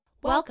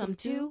Welcome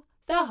to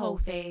The Hoe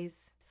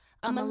Phase,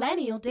 a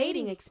millennial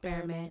dating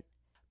experiment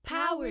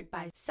powered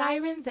by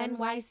Sirens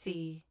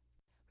NYC.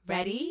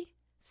 Ready,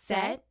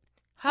 set,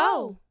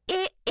 hoe. Nah,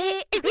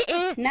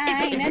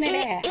 ain't none of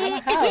that. I'm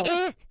a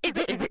hoe. Give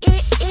me the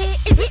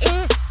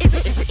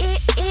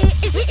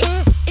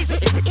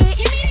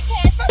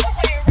cash, fuck up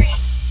with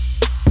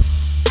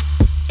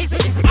it.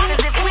 Because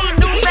if we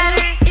knew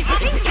better, these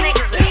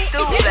niggas would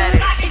do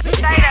better.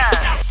 Straight up.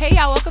 Hey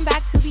y'all, welcome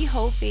back to The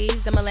Hoe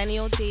Phase, the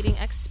millennial dating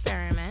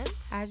experiment.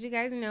 As you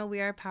guys know,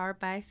 we are powered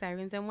by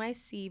Sirens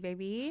NYC,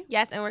 baby.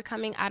 Yes, and we're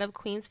coming out of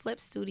Queens Flip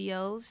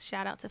Studios.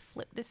 Shout out to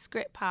Flip the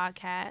Script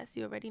podcast.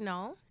 You already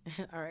know.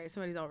 All right,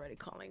 somebody's already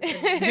calling.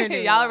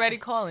 Y'all already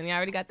calling. Y'all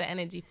already got the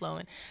energy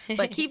flowing.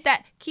 But keep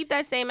that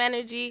same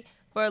energy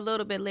for a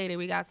little bit later.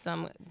 We got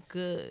some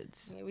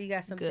goods. Yeah, we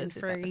got something goods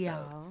for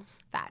y'all.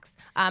 Facts.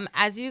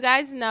 As you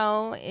guys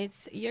know,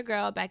 it's your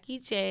girl, Becky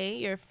J,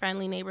 your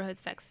friendly neighborhood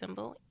sex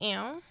symbol.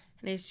 And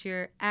it's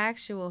your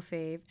actual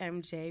fave,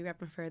 MJ,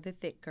 repping for the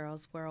thick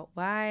girls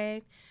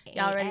worldwide.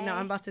 Y'all already know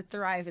I'm about to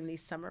thrive in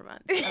these summer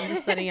months. I'm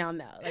just letting y'all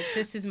know. Like,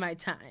 this is my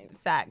time.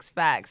 Facts.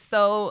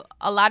 So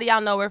a lot of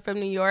y'all know we're from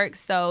New York,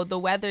 so the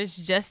weather's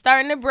just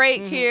starting to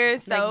break here.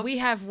 So like, we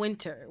have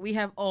winter. We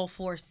have all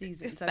 4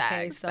 seasons,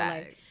 okay? Facts.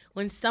 Like,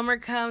 when summer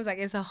comes, like,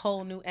 it's a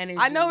whole new energy.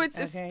 I know it's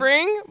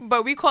spring,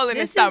 but we call it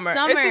this a summer. Is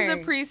summer. This is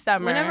the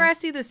pre-summer. Whenever I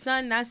see the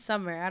sun, that's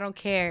summer. I don't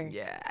care.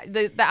 Yeah,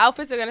 the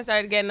outfits are gonna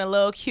start getting a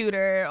little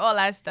cuter, all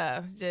that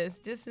stuff.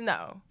 Just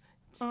know.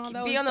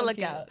 Be on the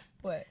lookout. Cute.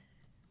 What?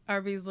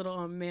 RB's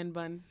little man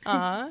bun.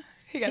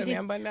 He got a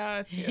man bun now.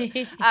 That's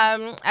cute.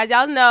 As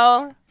y'all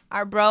know,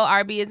 our bro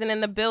RB isn't in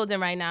the building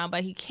right now,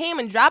 but he came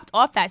and dropped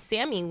off that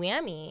Sammy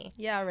Whammy.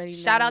 Yeah, already.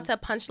 Shout out to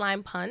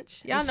Punchline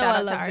Punch. Y'all know I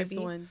love this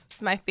one.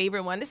 It's my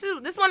favorite one.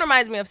 This one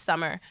reminds me of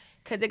summer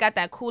because it got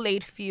that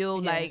Kool-Aid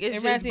feel. Yes, like it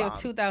reminds me of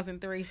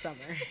 2003 summer.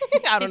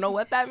 I don't know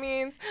what that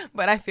means,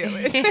 but I feel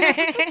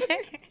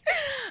it.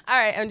 All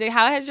right, MJ,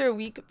 how has your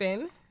week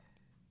been?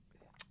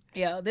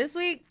 Yo, this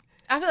week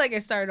I feel like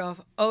it started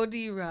off OD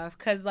rough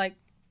because like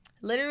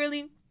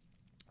literally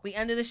we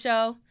ended the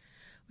show.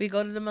 We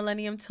go to the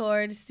Millennium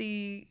Tour to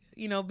see,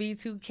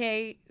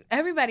 B2K.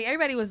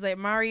 Everybody was like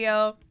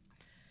Mario,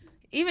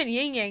 even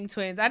Yin Yang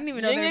Twins. I didn't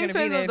even know they were going to be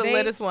there. Yin Yang Twins was the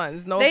latest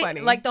ones. Funny.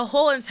 Like the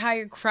whole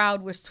entire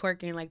crowd was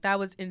twerking. Like that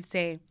was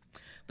insane.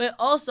 But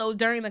also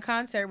during the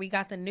concert, we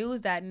got the news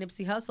that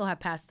Nipsey Hussle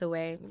had passed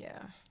away. Yeah.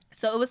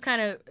 So it was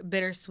kind of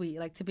bittersweet,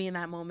 like to be in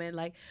that moment,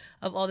 like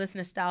of all this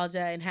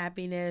nostalgia and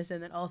happiness,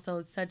 and then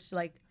also such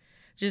like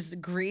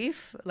just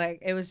grief. Like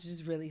it was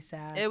just really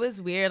sad. It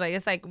was weird. Like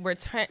it's like we're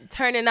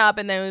turning up,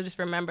 and then we just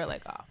remember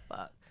like, oh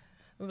fuck.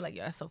 We were like,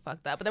 yo, that's so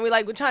fucked up. But then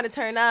we're trying to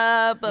turn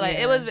up, but like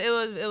it was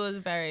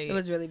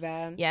really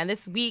bad. Yeah, and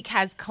this week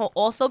has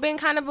also been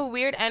kind of a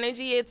weird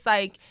energy. It's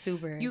like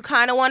super. You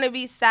kind of want to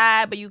be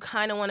sad, but you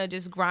kind of want to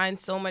just grind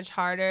so much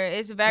harder.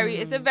 It's a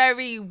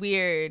very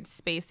weird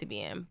space to be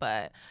in,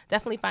 but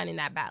definitely finding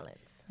that balance.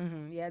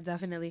 Mm-hmm. Yeah,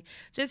 definitely.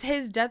 Just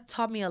his death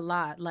taught me a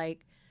lot. Like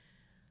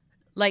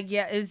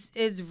yeah,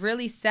 it's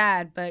really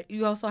sad, but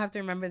you also have to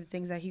remember the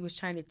things that he was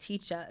trying to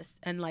teach us,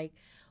 and like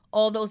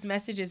all those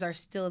messages are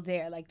still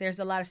there. Like there's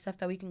a lot of stuff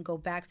that we can go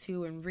back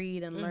to and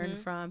read and learn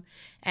from,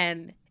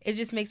 and it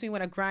just makes me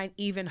want to grind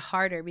even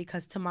harder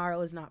because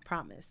tomorrow is not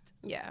promised.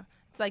 Yeah.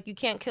 It's like you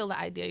can't kill the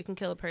idea. You can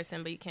kill a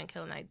person, but you can't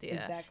kill an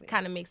idea. Exactly.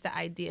 Kind of makes the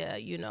idea,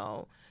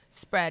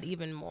 spread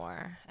even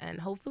more.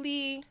 And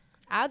hopefully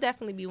I'll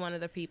definitely be one of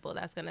the people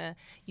that's going to,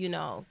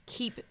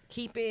 keep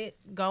it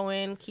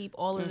going, keep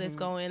all of this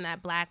going,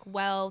 that black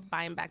wealth,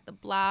 buying back the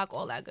block,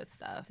 all that good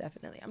stuff.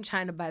 Definitely. I'm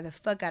trying to buy the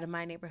fuck out of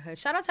my neighborhood.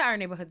 Shout out to our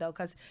neighborhood, though,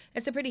 because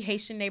it's a pretty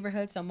Haitian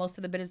neighborhood, so most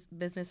of the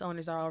business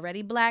owners are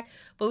already black,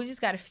 but we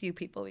just got a few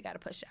people we got to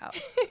push out.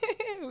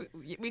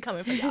 we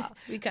coming for y'all.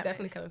 We coming.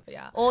 Definitely coming for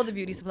y'all. All the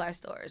beauty supply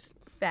stores.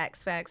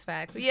 Facts.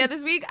 Yeah,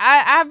 this week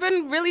I've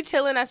been really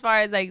chilling as far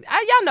as like,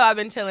 y'all know I've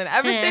been chilling.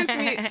 Ever since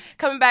me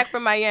coming back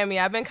from Miami,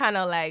 I've been kind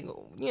of like,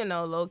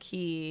 low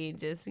key,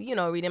 just,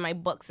 reading my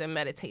books and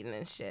meditating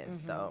and shit. Mm-hmm.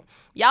 So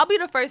y'all be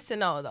the first to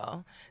know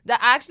though.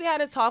 That I actually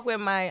had a talk with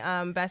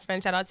my best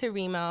friend. Shout out to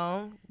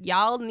Remo.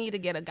 Y'all need to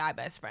get a guy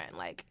best friend.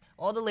 Like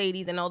all the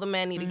ladies and all the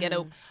men need to get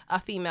a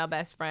female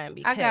best friend.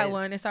 Because I got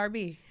one. It's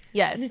RB.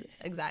 Yes,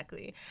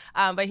 exactly.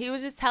 But he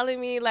was just telling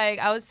me, like,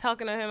 I was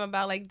talking to him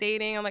about, like,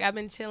 dating. I'm like, I've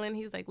been chilling.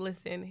 He's like,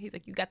 listen. He's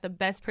like, you got the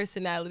best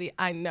personality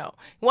I know.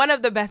 One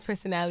of the best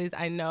personalities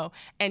I know.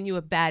 And you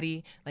a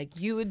baddie. Like,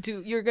 you're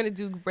going to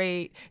do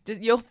great. Just,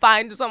 you'll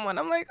find someone.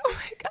 I'm like, oh,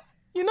 my God.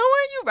 You know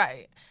what? You're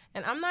right.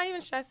 And I'm not even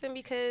stressing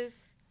because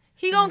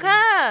he gonna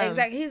come.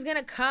 Exactly. He's going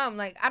to come.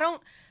 Like, I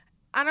don't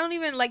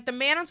even, like, the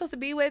man I'm supposed to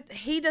be with,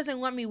 he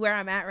doesn't want me where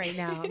I'm at right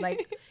now.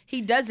 Like,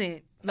 he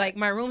doesn't. Like,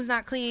 my room's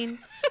not clean.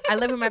 I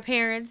live with my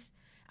parents.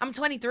 I'm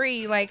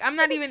 23. Like, I'm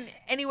not even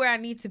anywhere I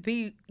need to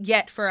be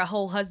yet for a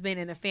whole husband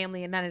and a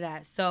family and none of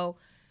that. So,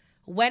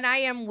 when I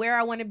am where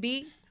I want to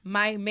be,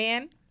 my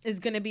man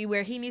is going to be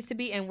where he needs to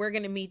be, and we're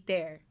going to meet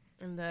there.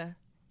 In the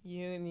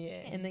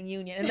Union. in the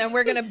union. And then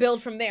we're going to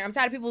build from there. I'm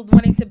tired of people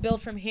wanting to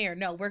build from here.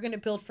 No, we're going to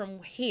build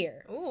from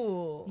here.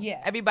 Ooh.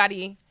 Yeah.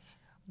 Everybody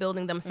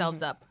building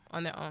themselves up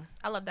on their own.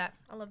 I love that.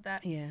 I love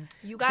that. Yeah.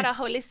 You got a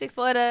holistic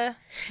for the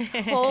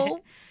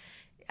hoes?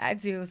 I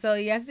do. So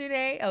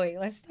yesterday,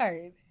 let's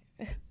start.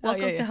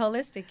 Welcome yeah. to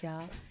Holistic,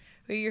 y'all.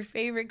 We're your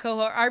favorite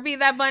cohort. RB,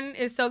 that button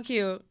is so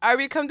cute.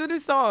 Ari, come do the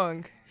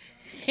song.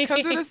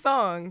 Come do the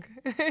song.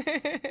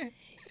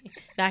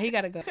 Nah, he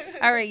gotta go.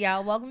 All right,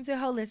 y'all. Welcome to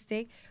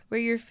Holistic, where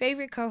your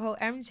favorite cohort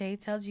MJ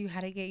tells you how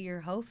to get your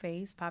whole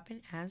face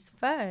popping as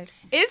fuck.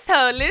 It's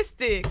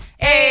holistic.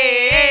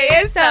 Hey,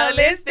 it's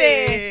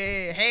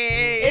holistic.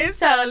 Hey, it's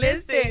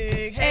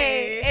holistic.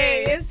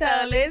 Hey, it's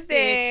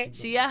holistic.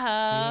 She a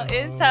hoe.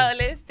 It's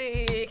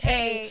holistic.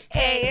 Hey,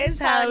 it's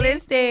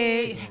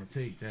holistic.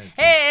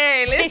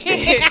 Hey, listen.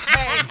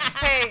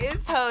 Hey,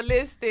 it's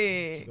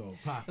holistic.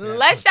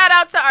 Let's shout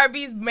out to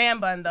RB's man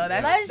bun though.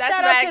 That's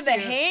Shout out to mad the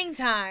cute. hang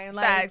time.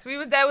 Like, Facts.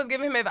 Dad was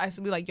giving him advice.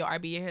 We like, yo,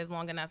 RB, your hair's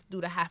long enough. Do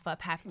the half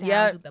up, half down.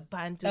 Yep. Do the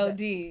bun. Do OD.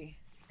 the...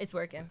 It's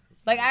working.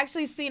 Like, I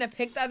actually seen a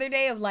pic the other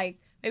day of like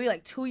maybe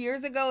like 2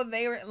 years ago.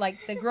 They were like,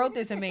 the growth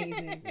is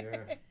amazing.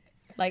 Yeah.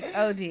 Like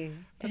OD.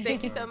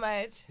 Thank you so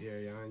much. Yeah,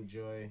 y'all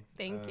enjoy.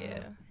 Thank you.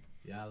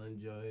 Y'all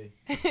enjoy.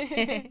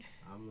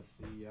 I'ma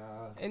see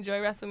y'all. Enjoy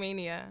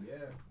WrestleMania.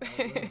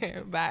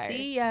 Yeah. Bye.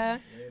 See ya.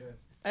 Later.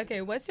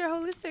 Okay, what's your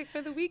holistic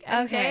for the week?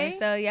 MJ? Okay,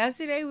 so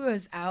yesterday we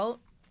was out.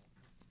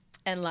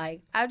 And, like,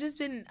 I've just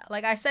been,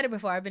 like I said it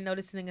before, I've been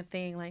noticing a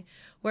thing, like,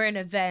 we're in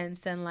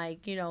events and,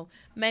 like, you know,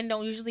 men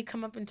don't usually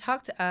come up and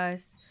talk to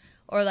us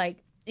or, like,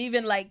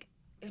 even, like,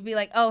 be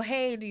like, oh,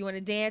 hey, do you want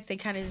to dance? They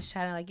kind of just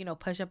try to, like, you know,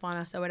 push up on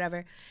us or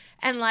whatever.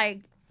 And,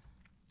 like,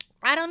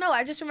 I don't know.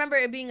 I just remember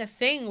it being a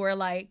thing where,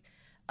 like,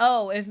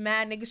 oh, if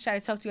mad niggas try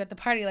to talk to you at the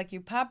party, like, you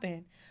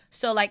popping.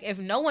 So, like, if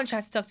no one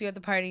tries to talk to you at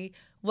the party,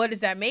 what does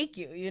that make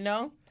you, you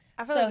know?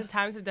 I feel like the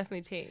times have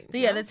definitely changed.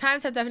 Yeah, no? the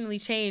times have definitely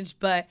changed,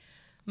 but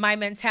my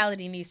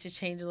mentality needs to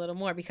change a little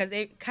more because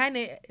it kind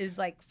of is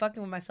like fucking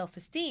with my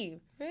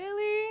self-esteem.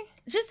 Really?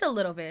 Just a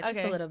little bit. Just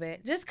a little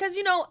bit. Just because,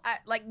 you know,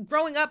 like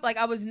growing up, like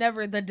I was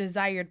never the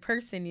desired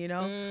person, you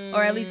know,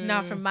 or at least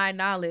not from my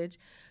knowledge.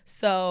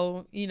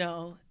 So, you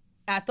know,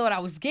 I thought I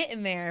was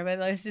getting there, but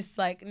it's just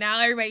like now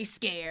everybody's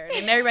scared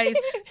and everybody's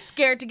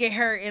scared to get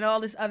hurt and all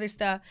this other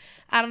stuff.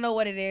 I don't know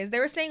what it is. They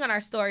were saying on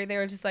our story, they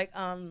were just like,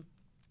 not on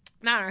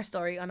our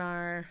story, on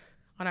our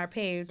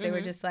page, they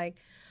were just like,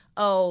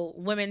 oh,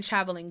 women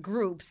travel in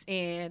groups,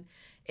 and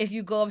if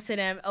you go up to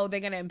them, oh, they're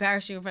going to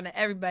embarrass you in front of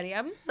everybody.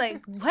 I'm just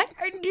like, what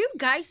do you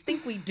guys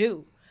think we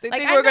do? They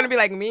like, think we're going to be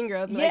like Mean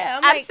Girls. Yeah,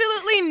 like,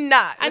 absolutely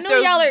not. I know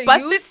With y'all those are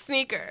busted used,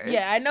 sneakers.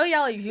 Yeah, I know y'all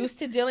are used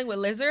to dealing with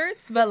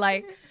lizards, but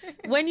like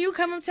when you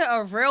come up to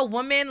a real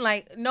woman,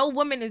 like no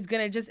woman is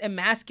going to just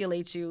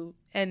emasculate you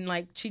and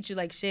like treat you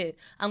like shit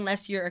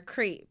unless you're a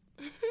creep.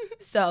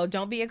 So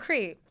don't be a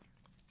creep.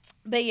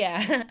 But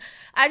yeah,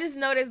 I just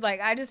noticed,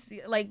 like,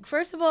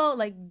 first of all,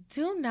 like,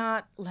 do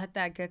not let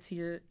that get to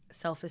your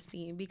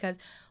self-esteem because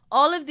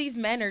all of these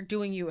men are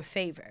doing you a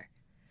favor.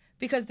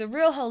 Because the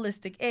real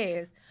holistic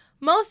is,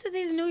 most of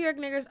these New York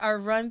niggas are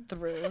run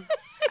through.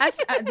 Was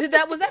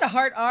that a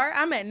hard R?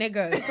 I'm at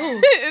niggas.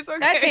 Ooh, It's okay.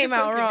 that came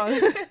out wrong.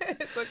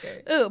 It's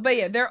okay. Ooh, but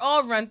yeah, they're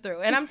all run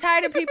through. And I'm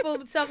tired of people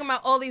talking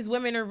about all these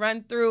women are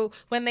run through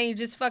when they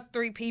just fuck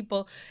 3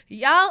 people.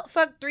 Y'all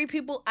fuck 3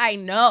 people I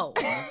know.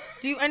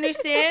 Do you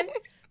understand?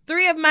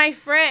 3 of my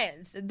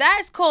friends.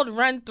 That's called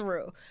run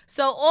through.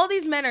 So all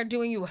these men are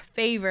doing you a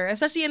favor,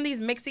 especially in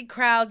these mixy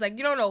crowds. Like,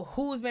 you don't know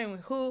who's been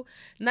with who.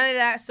 None of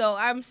that. So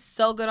I'm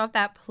so good off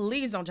that.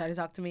 Please don't try to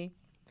talk to me.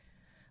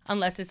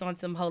 Unless it's on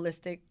some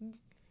holistic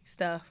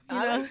stuff. You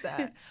know? I like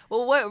that.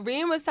 Well, what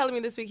Reem was telling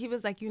me this week, he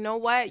was like, you know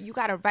what? You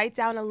got to write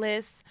down a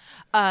list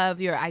of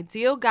your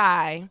ideal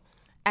guy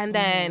and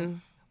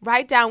then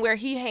write down where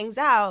he hangs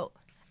out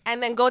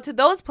and then go to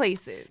those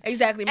places.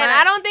 Exactly. And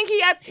I don't think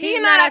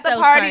he's not at the those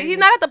party. parties. He's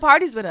not at the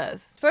parties with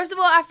us. First of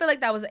all, I feel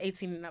like that was an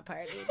 18 and up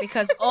party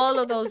because all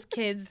of those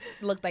kids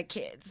looked like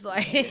kids.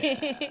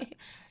 Like,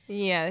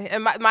 Yeah,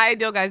 and my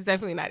ideal guy is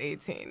definitely not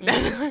 18.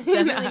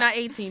 definitely not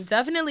 18.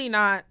 Definitely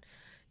not,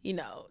 you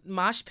know,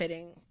 mosh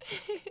pitting.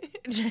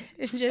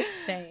 Just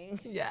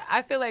saying. Yeah,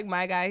 I feel like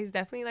my guy, he's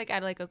definitely like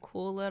at like a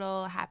cool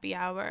little happy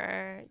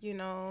hour, you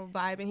know,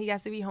 vibe, and he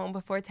has to be home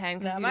before 10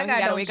 because my he guy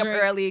gotta don't wake drink.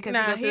 up early because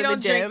Nah, he he goes to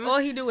don't the gym. drink. All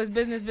he do is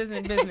business.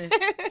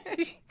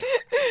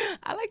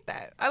 I like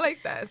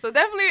that. So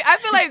definitely, I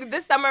feel like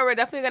this summer we're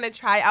definitely gonna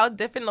try out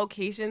different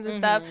locations and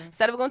stuff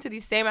instead of going to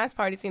these same ass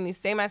parties, seeing these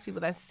same ass people,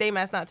 that same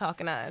ass not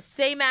talking to us.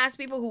 Same ass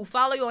people who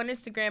follow you on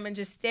Instagram and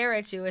just stare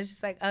at you. It's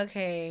just like,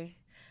 okay,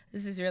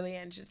 this is really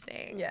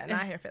interesting. Yeah,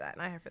 not here for that.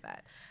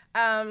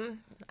 I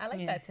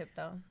like that tip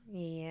though.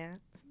 Yeah,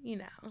 you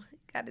know,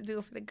 got to do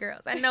it for the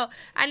girls. I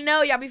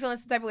know y'all be feeling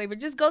some type of way, but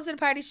just go to the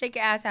party, shake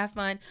your ass, have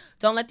fun.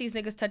 Don't let these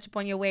niggas touch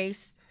upon your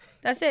waist.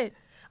 That's it.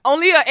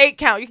 Only an 8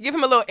 count. You can give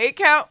him a little 8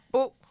 count.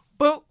 Boop,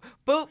 boop,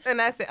 boop, and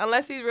that's it.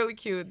 Unless he's really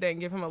cute, then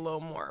give him a little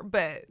more.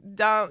 But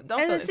don't. And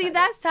feel see, entitled.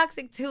 that's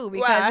toxic too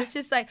because Why? it's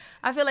just like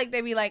I feel like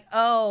they be like,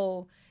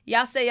 oh,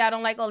 y'all say y'all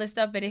don't like all this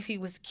stuff, but if he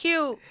was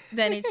cute,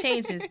 then it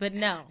changes. But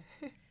no.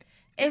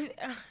 If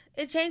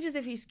it changes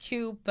if he's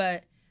cute,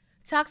 but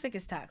toxic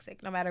is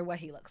toxic, no matter what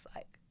he looks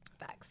like.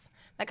 Facts.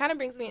 That kind of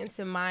brings me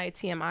into my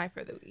TMI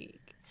for the week.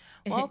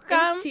 Welcome.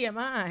 It's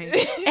TMI.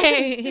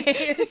 Hey,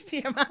 it's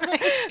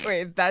TMI.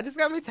 Wait, that just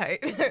got me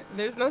tight.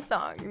 There's no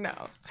song, no,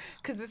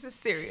 because this is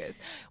serious.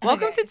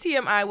 Welcome to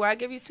TMI, where I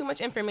give you too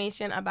much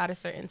information about a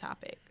certain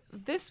topic.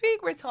 This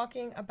week, we're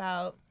talking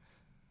about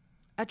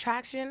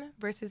attraction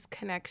versus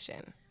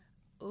connection.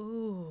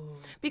 Ooh.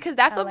 Because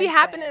that's what be like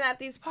happening at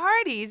these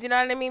parties. You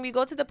know what I mean? We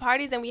go to the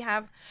parties and we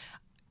have,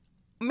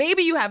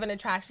 maybe you have an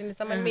attraction to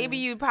someone, maybe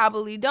you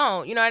probably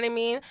don't. You know what I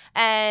mean?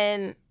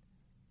 And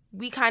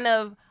we kind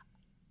of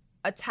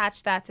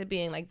attach that to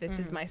being like, this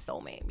is my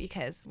soulmate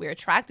because we're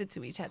attracted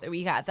to each other.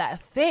 We got that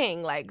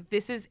thing. Like,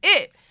 this is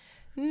it.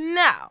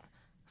 Now,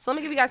 so let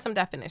me give you guys some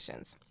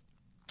definitions.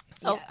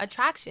 So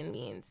attraction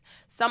means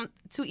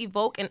to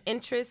evoke an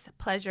interest,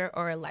 pleasure,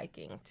 or a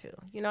liking to.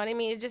 You know what I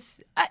mean? It's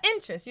just an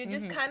interest. You're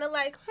just kind of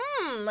like,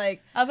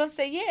 like. I was about to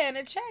say, yeah, an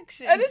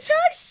attraction. An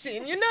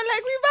attraction. You know,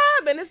 like we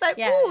vibe. And it's like,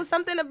 ooh,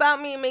 something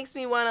about me makes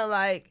me want to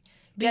like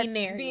be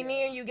near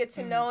you, get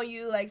to know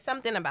you, like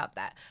something about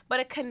that. But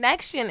a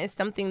connection is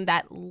something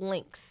that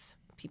links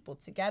people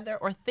together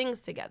or things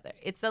together.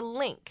 It's a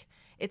link.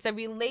 It's a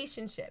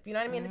relationship. You know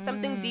what I mean? It's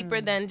something deeper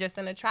than just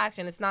an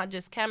attraction. It's not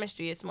just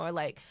chemistry. It's more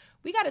like,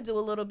 we got to do a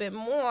little bit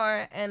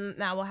more, and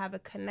now we'll have a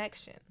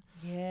connection.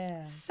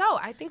 Yeah. So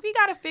I think we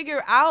got to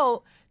figure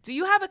out, do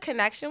you have a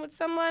connection with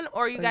someone,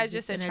 or are you guys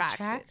just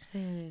attracted?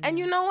 And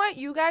you know what?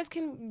 You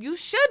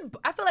should.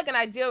 I feel like an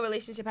ideal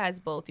relationship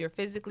has both. You're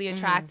physically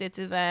attracted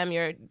to them.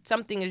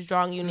 Something is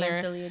drawing you near.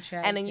 Mentally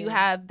attracted. And then you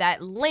have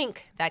that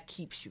link that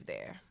keeps you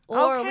there.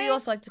 Or we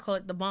also like to call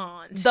it the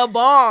bond. The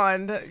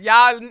bond.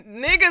 Y'all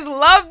niggas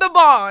love the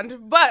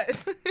bond.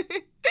 But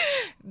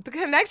the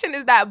connection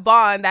is that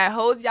bond that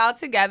holds y'all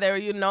together.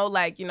 You know,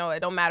 like, you know,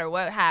 it don't matter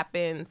what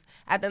happens.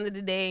 At the end of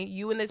the day,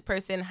 you and this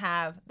person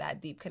have that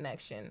deep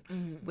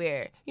connection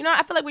where, you know,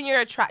 I feel like when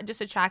you're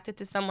just attracted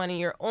to someone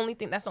and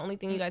that's the only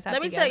thing you guys have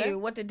together. Let me tell you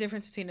what the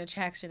difference between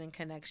attraction and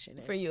connection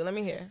is. For you, let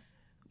me hear.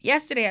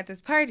 Yesterday at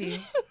this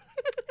party,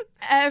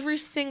 every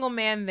single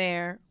man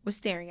there was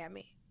staring at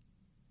me.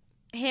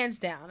 Hands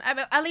down. I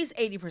mean, at least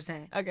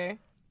 80%. Okay.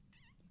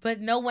 But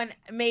no one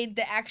made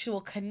the actual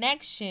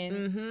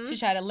connection to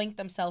try to link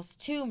themselves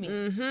to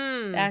me.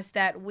 That's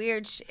that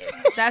weird shit.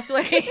 That's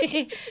what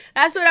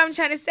I'm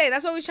trying to say.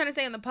 That's what we was trying to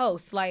say in the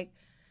post. Like,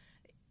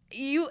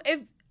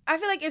 if I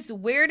feel like it's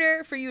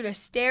weirder for you to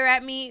stare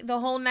at me the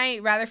whole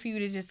night rather for you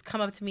to just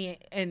come up to me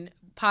and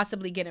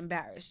possibly get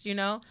embarrassed, you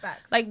know?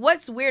 Facts. Like,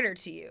 what's weirder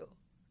to you?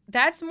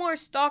 That's more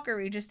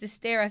stalkery, just to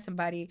stare at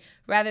somebody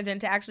rather than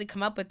to actually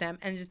come up with them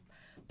and just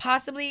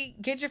possibly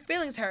get your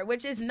feelings hurt,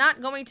 which is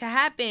not going to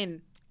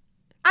happen.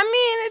 I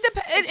mean, it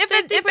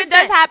depends. If it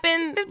does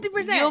happen,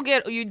 50%. You'll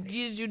get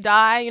you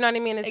die. You know what I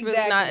mean? It's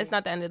really not. It's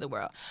not the end of the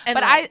world. And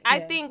but like, I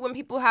think when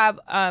people have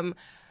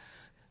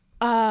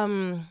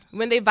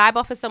when they vibe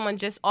off of someone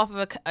just off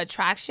of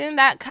attraction,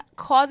 that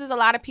causes a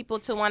lot of people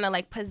to want to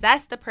like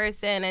possess the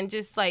person and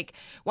just like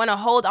want to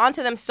hold on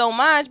to them so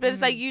much. But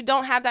it's like you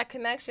don't have that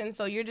connection,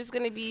 so you're just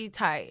gonna be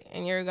tight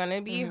and you're gonna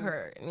be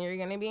hurt and you're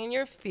gonna be in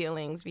your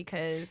feelings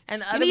because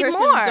and the other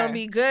person's gonna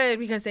be good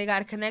because they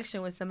got a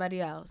connection with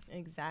somebody else.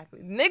 Exactly.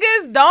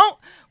 Niggas don't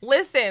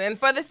listen. And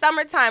for the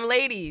summertime,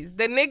 ladies,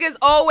 the niggas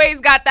always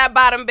got that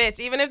bottom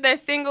bitch. Even if they're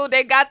single,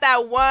 they got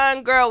that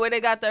one girl where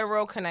they got their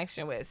real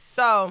connection with.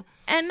 So.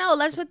 And no,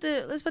 let's put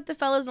the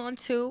fellas on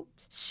too.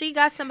 She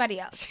got somebody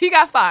else. She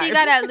got 5. She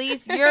got at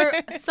least, you're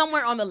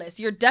somewhere on the list.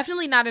 You're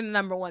definitely not in the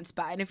number 1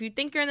 spot. And if you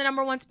think you're in the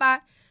number 1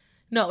 spot,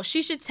 no,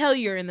 she should tell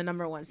you're in the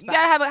number 1 spot. You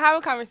gotta have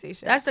a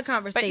conversation. That's the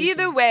conversation. But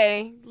either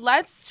way,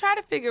 let's try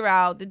to figure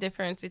out the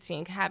difference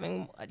between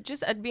having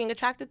just being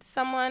attracted to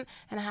someone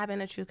and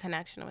having a true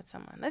connection with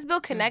someone. Let's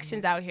build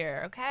connections out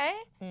here, okay?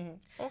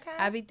 Okay.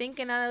 I be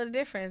thinking I know the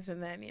difference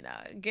and then,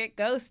 get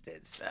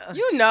ghosted. So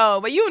you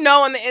know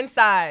on the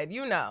inside,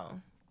 you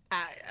know.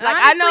 Honestly,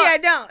 I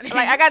don't.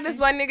 Like, I got this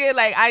one nigga,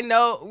 like, I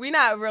know we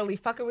not really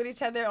fucking with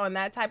each other on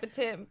that type of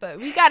tip, but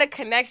we got a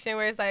connection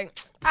where it's like,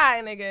 all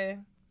right, nigga.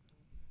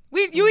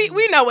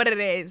 We know what it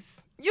is.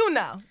 You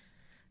know.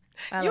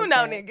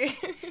 Nigga.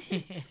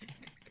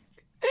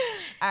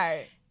 All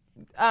right.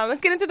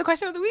 Let's get into the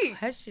question of the week.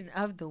 Question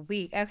of the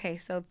week. Okay,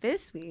 so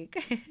this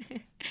week,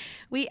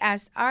 we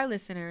asked our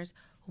listeners,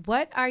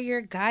 what are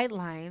your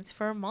guidelines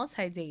for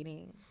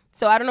multi-dating?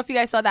 So I don't know if you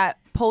guys saw that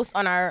post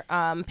on our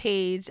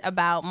page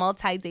about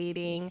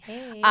multi-dating.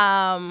 Hey.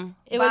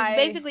 It was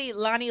basically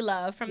Lonnie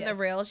Love from The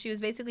Real. She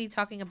was basically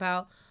talking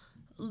about,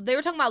 they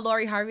were talking about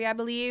Lori Harvey, I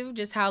believe,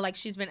 just how like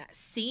she's been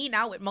seen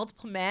out with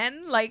multiple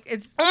men. Like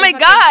it's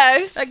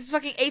gosh, like it's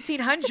fucking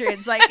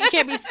 1800s. Like you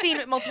can't be seen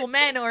with multiple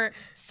men or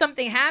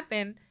something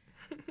happened.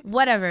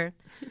 Whatever.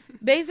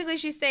 Basically,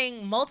 she's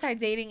saying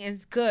multi-dating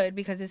is good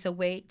because it's a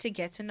way to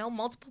get to know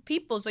multiple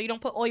people. So you don't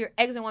put all your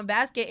eggs in one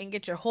basket and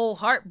get your whole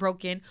heart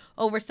broken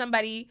over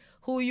somebody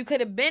who you could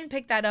have been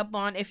picked that up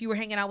on if you were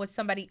hanging out with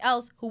somebody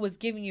else who was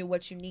giving you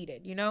what you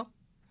needed, you know?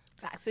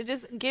 Facts. It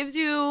just gives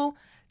you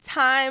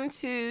time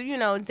to, you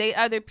know, date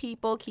other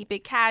people, keep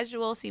it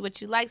casual, see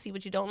what you like, see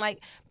what you don't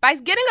like, by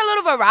getting a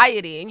little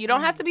variety. And you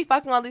don't have to be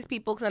fucking all these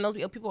people, because I know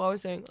people are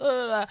always saying,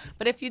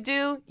 but if you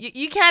do,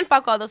 you can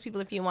fuck all those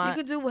people if you want.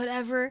 You could do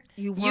whatever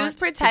you want. Use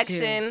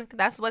protection.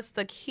 That's what's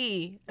the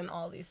key in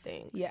all these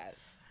things.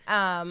 Yes.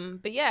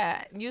 But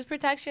yeah, use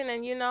protection,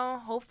 and you know,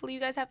 hopefully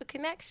you guys have a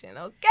connection.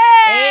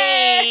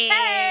 Okay.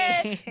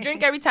 Hey.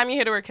 Drink every time you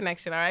hear the word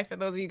connection. All right, for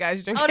those of you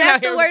guys drinking. Oh,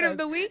 that's the word of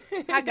the week.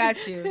 I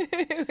got you.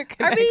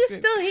 Are you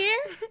still here?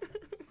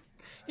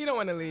 You don't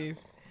want to leave.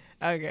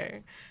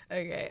 Okay.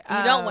 You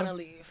don't want to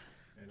leave.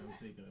 And I'm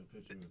taking a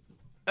picture with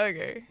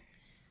Okay.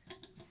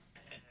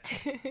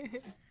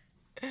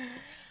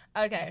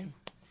 Okay.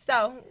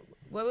 So,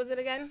 what was it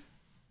again?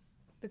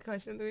 The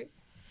question of the week?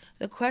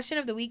 The question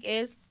of the week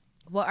is,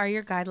 what are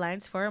your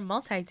guidelines for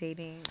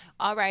multi-dating?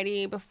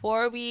 Alrighty,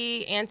 before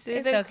we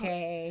answer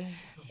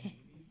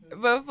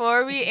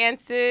Before we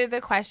answer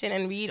the question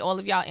and read all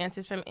of y'all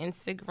answers from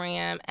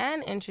Instagram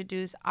and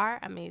introduce our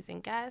amazing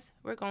guests,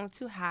 we're going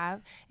to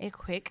have a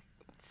quick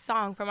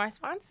song from our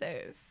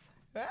sponsors.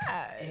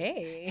 Right.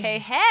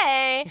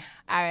 Hey.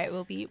 All right,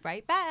 we'll be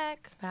right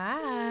back.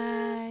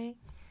 Bye.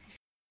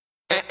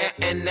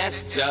 And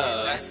that's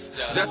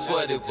just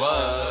what it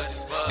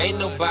was. Ain't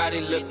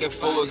nobody looking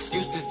for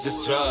excuses,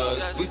 just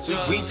drugs.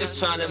 We just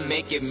trying to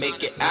make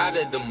it out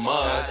of the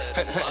mud.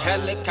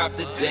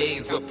 Helicopter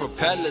J's with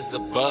propellers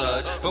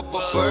above.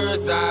 But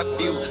bird's eye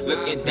view,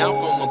 looking down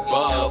from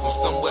above. I'm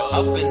somewhere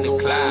up in the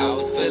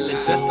clouds, feeling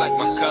just like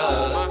my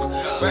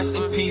cuz. Rest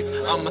in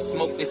peace, I'ma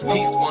smoke this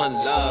peace, one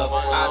love.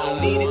 I don't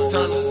need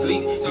eternal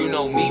sleep, you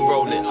know me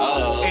rolling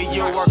up. Hey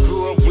yo, I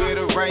grew up with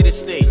a right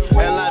estate,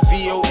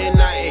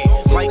 LIVONIA.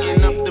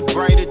 Lighting up the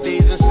brighter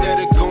days instead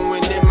of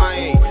going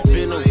MIA.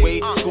 Been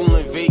away, school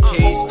and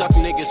vacay, stuck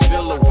niggas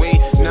feel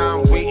away. Now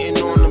I'm waiting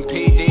on them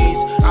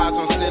paydays. Eyes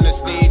on center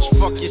stage,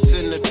 fuck your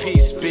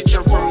centerpiece. Bitch,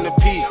 I'm from the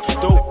piece.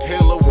 Dope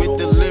pillar with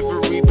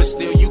delivery, but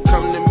still you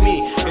come to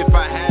me. If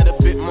I had a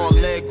bit more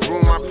leg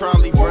room, I'd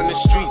probably run the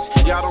streets.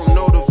 Y'all don't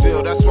know the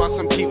Ville, that's why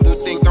some people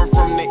think I'm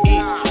from the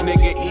east.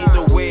 Nigga,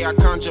 either way, I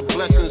conjure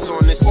blessings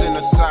on this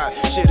center side.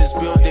 Shit is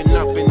building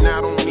up, and I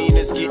don't mean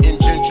it's getting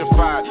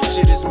gentrified.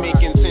 Shit is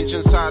making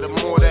tensions hotter,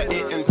 more that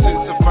it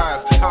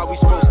intensifies. How we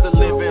supposed to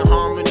live in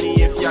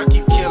harmony if y'all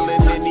keep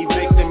killing and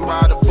evicting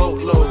by the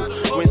boatload?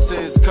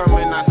 Winter is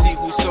coming, I see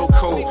who's so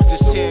cold.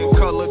 This tan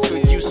color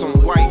could use some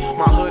white.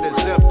 My hood is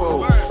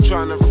Zeppo,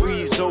 trying to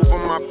freeze over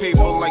my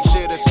paper like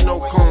shit a snow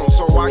cone.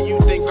 So why you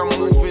think I'm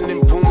moving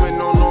and booming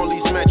on all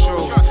these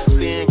metros?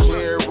 Staying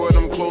clear of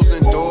them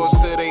closing doors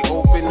till they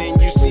open, and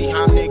you see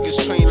how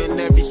niggas training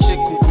every chick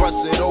who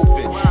bust it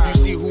open. You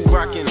see who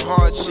rocking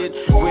hard shit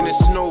when it's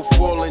snow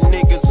falling.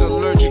 Niggas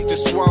allergic to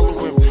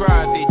swallowing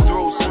pride, they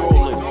throat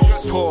swollen.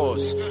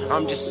 Pause,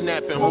 I'm just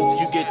snapping, hope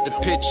you get the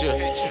picture.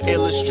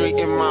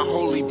 Illustrating my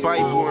holy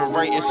Bible and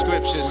writing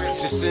scriptures.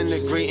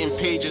 Disintegrating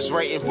pages,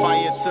 writing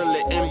fire till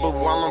it ember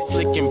while I'm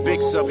flicking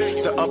bigs up.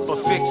 The upper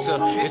fixer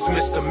is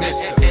Mr.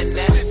 Mister. And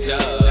that's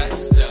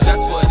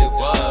just what it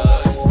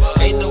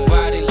was. Ain't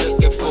nobody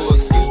looking for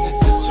excuses,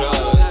 just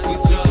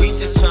drugs. We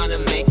just trying to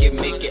make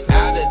it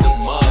out of the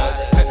mud.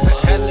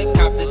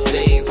 Helicopter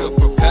J's with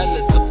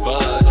propellers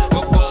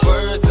above.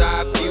 Bird's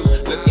eye view,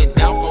 looking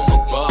down from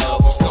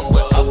above. I'm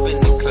somewhere up in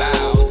the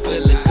clouds,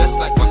 feeling just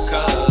like my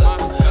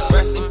cuz.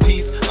 Rest in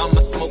peace, I'ma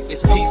smoke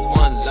this peace,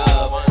 one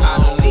love. I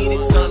don't need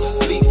eternal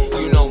sleep,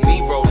 you know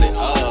me rolling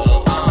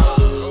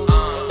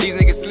up. These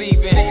niggas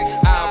sleeping,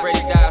 I already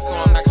died, so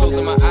I'm not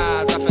closing my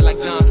eyes. I feel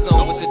like Jon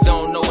Snow, what you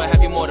don't know, I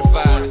have you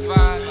mortified.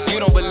 You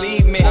don't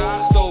believe me,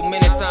 so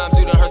many times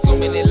you done heard so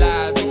many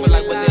lies. You feel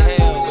like what the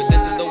hell, but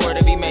this is the word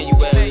of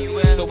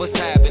Emmanuel. So what's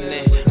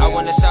happening? I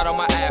wanna shout out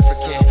my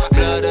African.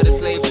 Blood of the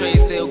slave trade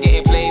still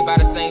getting played by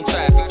the same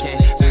trafficking.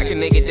 Back a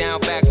nigga down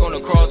back on the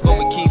cross, but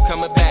we keep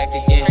coming back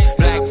again.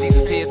 Black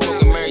Jesus here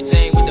smoking Mary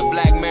Jane with the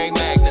black Mary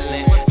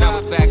Magdalene. Now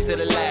it's back to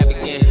the lab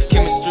again.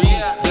 Chemistry,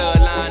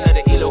 bloodline of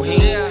the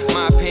Elohim.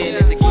 My pen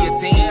is a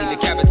guillotine,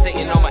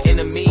 decapitating all my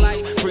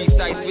enemies.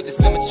 Precise with the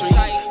symmetry,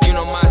 you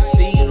know my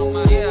steed.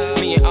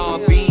 Me and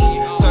R&B,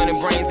 turning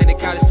brains into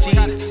cottage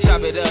cheese.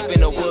 Chop it up in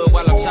the wood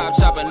while I'm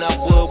chopping up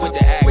wood with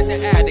the axe.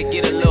 Had to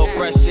get a little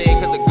fresh air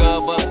cause the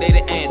gov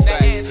updated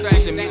anthrax. We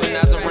should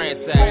mutinize and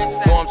ransack.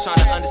 Boy, I'm trying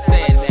to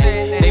understand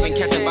that. They've been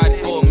catching bodies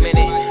for a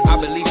minute. I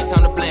believe it's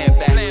time to blend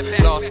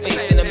back. Lost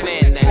faith in the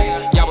man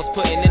that y'all was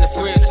putting in the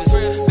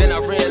scriptures. Then I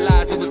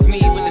realized it was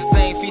me with the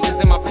same features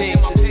in my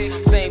pictures.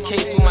 Same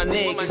case with my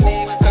niggas,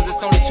 cause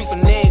it's only true for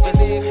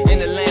niggas. In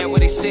the land where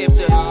they shipped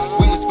us,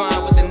 we was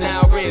fine with the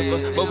Nile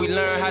River, but we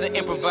learned how to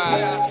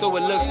improvise. So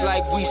it looks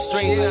like we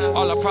straight,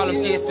 all our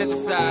problems get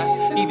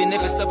synthesized. Even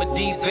if it's of a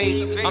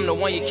debate, I'm the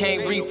one you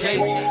can't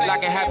replace.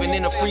 Like it happened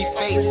in a free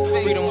space.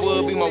 Freedom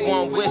would be my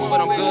one wish,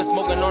 but I'm good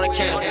smoking on a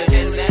canvas.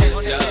 And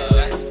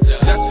that's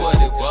just what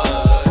it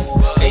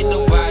was. Ain't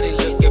nobody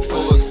looking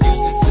for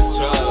excuses, just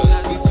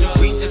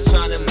drugs. We just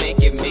trying to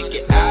make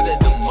it out of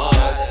the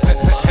mud.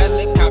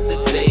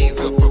 Helicopter J's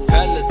with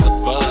propellers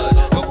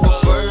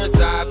above. Bird's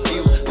eye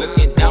view,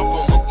 looking down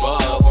from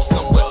above. I'm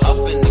somewhere up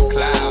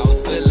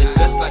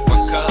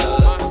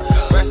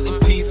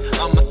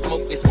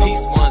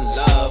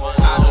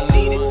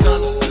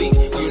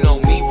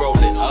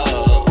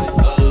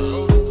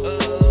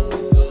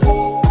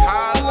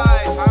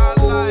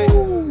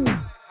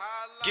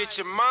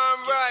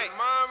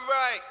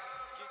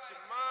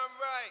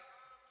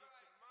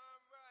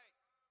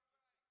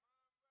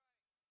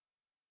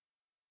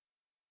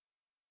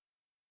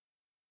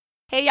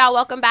Hey, y'all,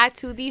 welcome back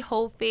to the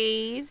whole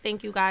phase.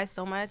 Thank you guys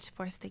so much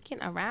for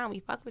sticking around. We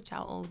fuck with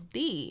y'all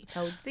OD.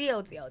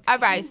 OT. All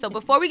right, so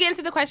before we get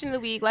into the question of the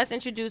week, let's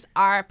introduce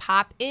our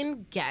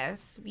pop-in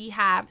guests. We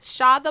have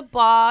Shaw the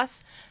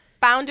Boss,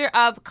 founder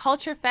of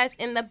Culture Fest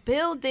in the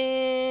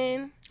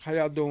building. How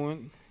y'all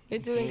doing? You're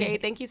doing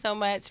great. Thank you so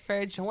much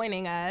for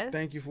joining us.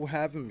 Thank you for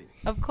having me.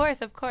 Of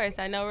course.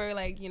 I know we're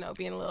being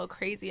a little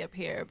crazy up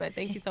here, but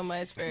thank you so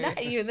much for.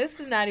 Not even. This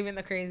is not even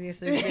the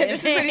craziest we've been.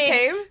 Pretty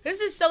tame.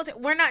 This is so.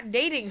 We're not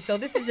dating, so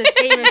this is the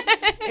tamest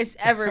it's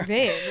ever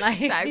been.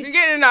 Like we're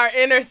getting our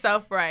inner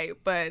self right,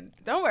 but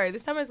don't worry.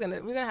 This time we're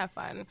gonna have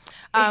fun.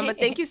 But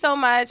thank you so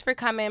much for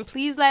coming.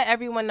 Please let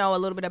everyone know a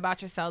little bit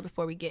about yourself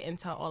before we get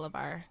into all of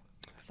our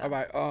stuff. All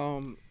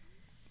right.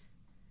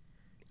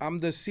 I'm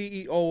the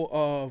CEO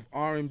of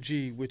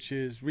RMG, which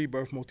is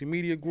Rebirth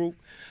Multimedia Group,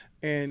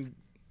 and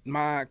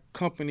my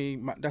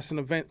company, that's an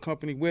event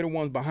company. We're the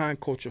ones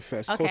behind Culture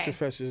Fest. Okay. Culture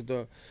Fest is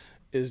the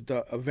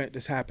event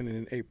that's happening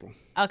in April.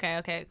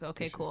 Okay,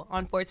 cool.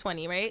 On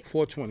 420, right?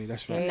 420,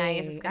 that's right.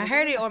 Nice. I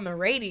heard it on the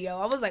radio.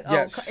 I was like, oh,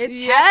 Yes.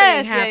 it's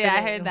happening. Yeah,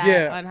 I heard that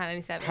Yeah. on Hot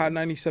 97. Hot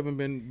 97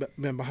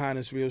 been behind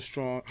us real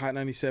strong. Hot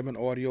 97,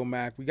 Audio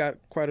Mac. We got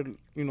quite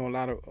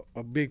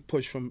a big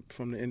push from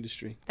the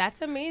industry.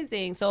 That's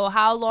amazing. So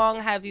how long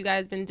have you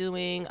guys been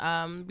doing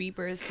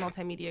Rebirth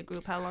Multimedia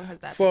Group? How long has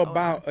that For been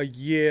about a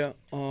year,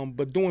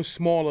 but doing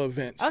smaller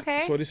events.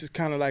 Okay. So this is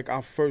kind of like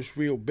our first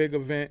real big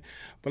event.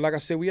 But like I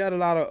said, we had a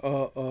lot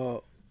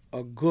of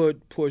a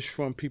good push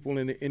from people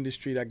in the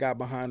industry that got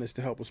behind us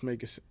to help us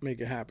make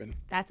it happen.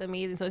 That's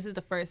amazing. So this is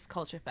the first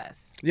Culture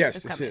Fest.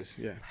 Yes, that's this coming. is.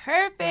 Yeah.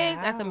 Perfect.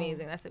 Wow. That's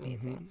amazing.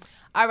 Mm-hmm.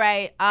 All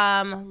right.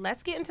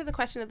 Let's get into the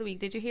question of the week.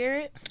 Did you hear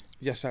it?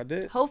 Yes, I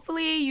did.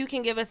 Hopefully you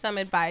can give us some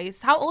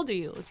advice. How old are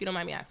you, if you don't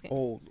mind me asking?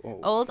 Old.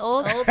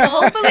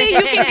 Hopefully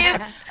you can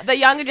give the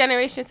younger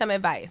generation some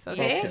advice,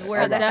 okay? Okay.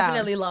 We're How's that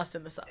definitely lost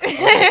in the sauce. sound?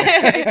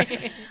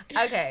 Okay.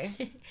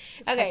 Okay,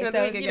 Question of the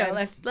so week again.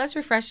 let's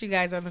refresh you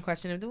guys on the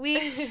question of the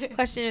week.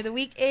 Question of the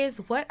week is,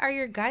 what are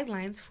your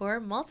guidelines for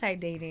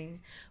multi-dating?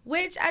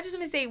 Which I just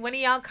want to say, one of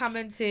y'all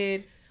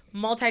commented,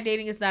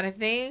 multi-dating is not a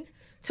thing.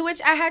 To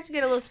which I had to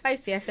get a little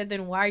spicy. I said,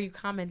 then why are you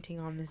commenting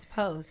on this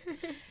post?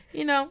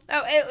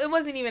 It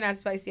wasn't even as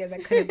spicy as I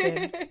could have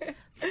been.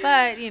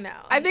 But,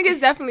 I think it's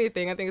definitely a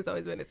thing. I think it's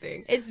always been a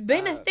thing. it's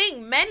been a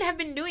thing. Men have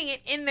been doing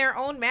it in their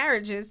own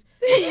marriages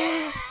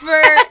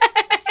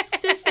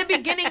since the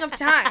beginning of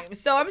time.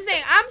 So I'm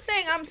saying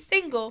I'm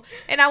single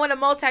and I want to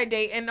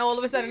multi-date and all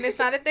of a sudden it's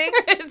not a thing.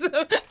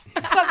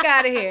 Fuck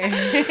out of here.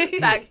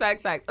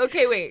 Facts.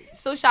 Okay, wait.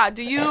 So, Sha,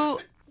 do you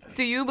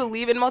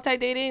believe in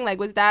multi-dating? Like,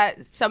 was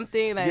that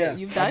something that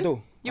you've done? I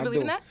do. You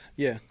believe in that?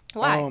 Yeah.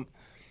 Why?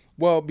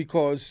 Well,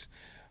 because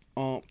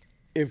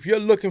if you're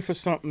looking for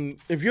something,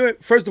 if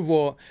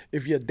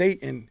you're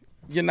dating,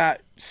 you're not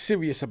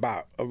serious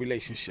about a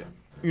relationship.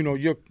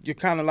 You're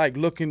kind of like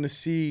looking to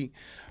see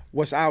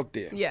what's out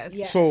there.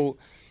 Yes. So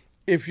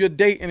if you're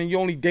dating and you're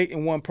only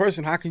dating one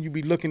person, how can you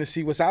be looking to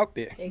see what's out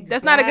there? Exactly.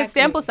 That's not a good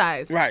sample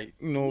size. Right.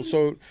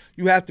 So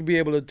you have to be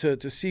able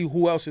to see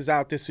who else is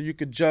out there so you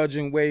could judge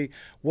and weigh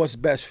what's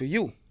best for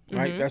you.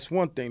 Right. That's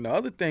one thing. The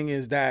other thing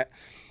is that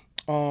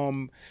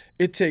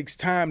it takes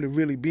time to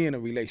really be in a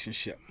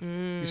relationship.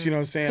 You see what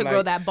I'm saying? To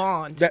grow that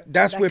bond.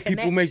 That's where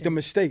people make the connection.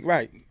 mistake,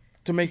 right?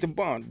 To make the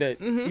bond. That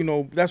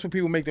that's where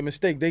people make the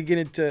mistake. They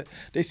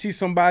they see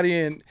somebody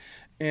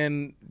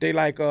and they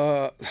like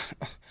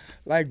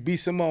B.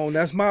 Simone,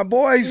 that's my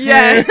boyfriend.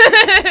 Yes. You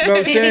know what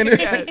I'm saying?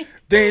 Yes.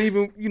 They ain't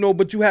even,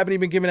 but you haven't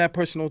even given that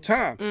personal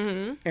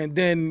time. And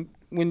then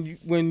when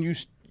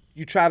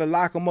you try to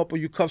lock them up or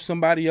you cuff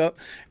somebody up,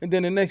 and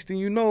then the next thing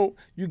you know,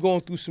 you're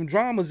going through some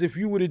dramas. If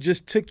you would have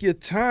just took your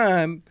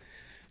time,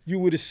 you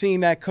would have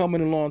seen that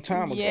coming a long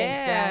time ago.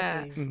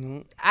 Yeah.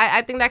 Exactly.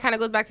 I think that kind of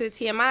goes back to the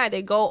TMI.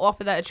 They go off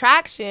of the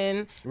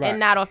attraction Right. and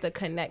not off the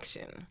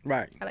connection.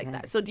 Right. I like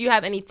that. So do you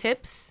have any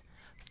tips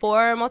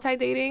for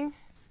multi-dating?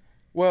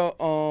 Well,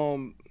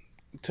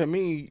 to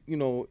me,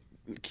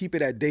 keep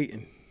it at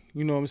dating.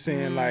 You know what I'm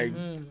saying? Like,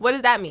 What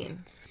does that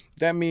mean?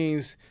 that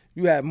means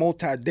you have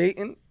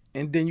multi-dating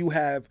and then you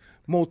have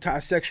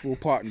multi-sexual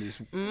partners.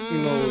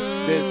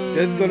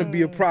 There's going to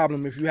be a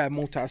problem if you have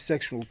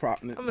multi-sexual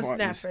partners. I'm going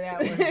to snap for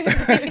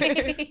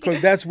that one.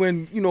 Because that's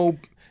when,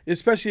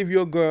 especially if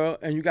you're a girl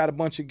and you got a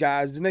bunch of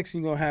guys, the next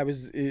thing you're going to have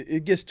is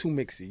it gets too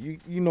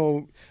mixy.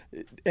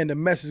 And the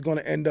mess is going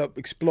to end up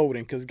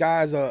exploding because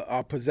guys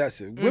are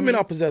possessive. Women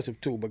are possessive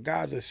too, but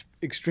guys are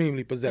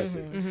extremely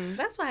possessive.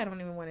 That's why I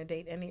don't even want to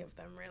date any of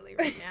them really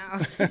right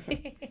now.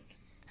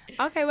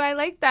 Okay, well, I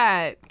like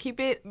that. Keep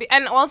it.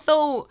 And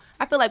also,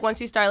 I feel like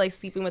once you start like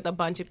sleeping with a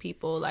bunch of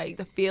people, like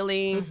the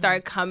feelings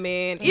start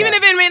coming. Even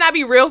if it may not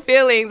be real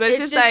feelings, but it's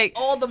just like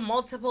all the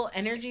multiple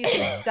energies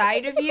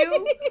inside of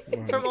you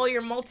from all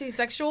your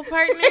multi-sexual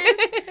partners.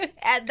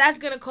 That's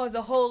going to cause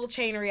a whole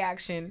chain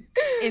reaction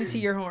into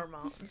your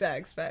hormones.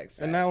 facts.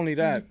 And not only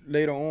that,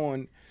 later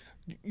on,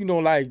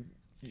 like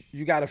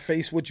you got to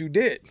face what you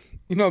did.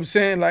 You know what I'm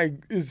saying? Like,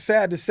 it's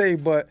sad to say,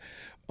 but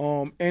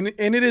and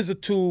it is a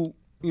tool.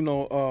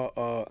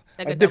 A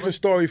Like a different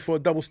story for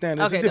double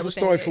standards. Okay, It's a different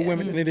story for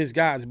women than it is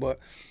guys. But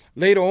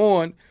later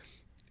on,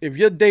 if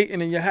you're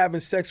dating and you're having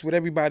sex with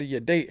everybody you're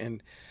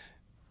dating,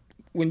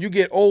 when you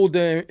get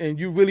older and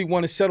you really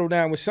want to settle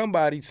down with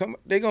somebody,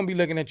 they're going to be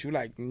looking at you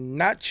like,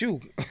 not you.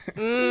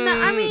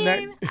 No, I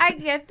mean, I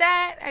get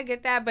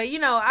that. But, you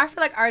know, I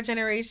feel like our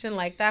generation,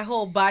 like that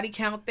whole body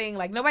count thing,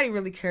 like nobody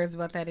really cares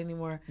about that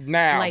anymore.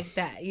 Now. Like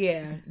that,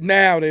 yeah.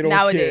 Now they don't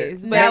Nowadays.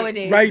 care.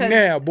 Nowadays. Right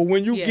now. But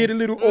when you get a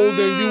little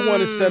older and you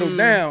want to settle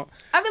down.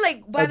 I feel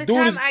like by the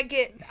time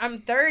I'm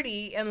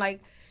 30 and like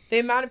the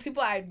amount of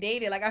people I've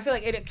dated, like I feel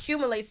like it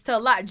accumulates to a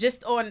lot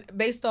just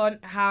based on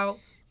how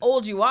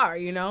old you are,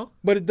 you know?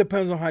 But it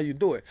depends on how you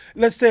do it.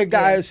 Let's say a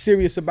guy is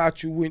serious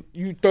about you when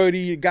you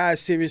 30, a guy is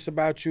serious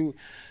about you.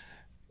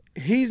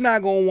 He's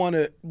not going to want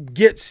to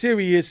get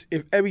serious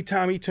if every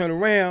time he turn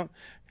around,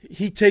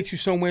 he takes you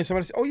somewhere and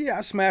somebody says, oh yeah,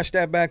 I smashed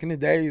that back in the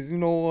days. You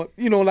know,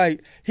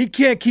 like he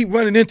can't keep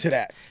running into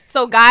that.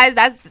 So guys,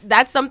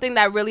 that's something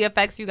that really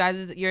affects you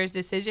guys' your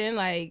decision,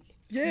 like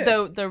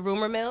the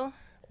rumor mill.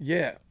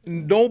 Yeah.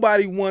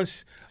 Nobody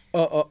wants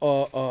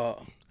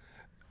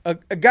a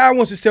guy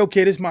wants to say,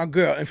 okay, this is my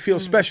girl, and feel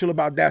special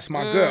about that's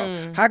my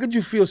girl. How could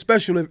you feel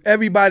special if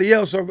everybody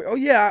else, oh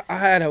yeah, I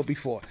had her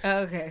before.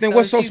 Okay. Then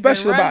what's so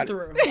special about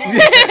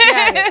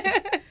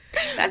it?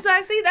 That's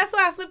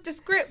why I flipped the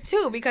script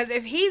too, because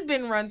if he's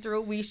been run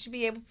through, we should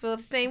be able to feel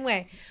the same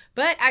way.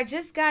 But I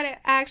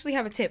actually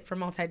have a tip for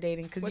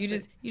multi-dating, because you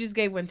just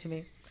gave one to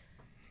me.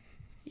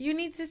 You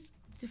need to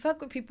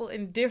fuck with people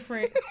in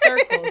different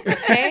circles,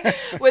 okay?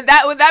 Would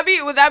that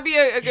be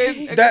a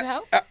good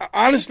help?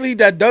 Honestly,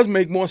 that does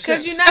make more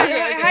sense. Because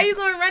how you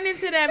gonna run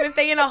into them if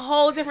they in a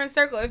whole different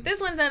circle? If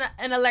this one's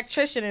an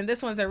electrician and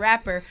this one's a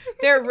rapper,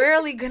 they're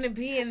rarely gonna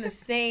be in the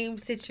same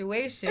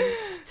situation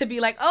to be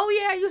like, oh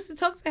yeah, I used to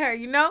talk to her,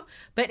 you know?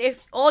 But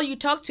if all you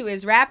talk to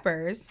is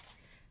rappers,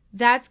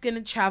 that's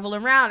gonna travel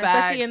around,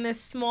 especially in this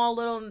small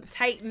little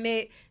tight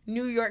knit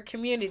New York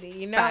community.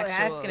 You know,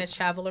 that's gonna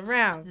travel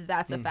around.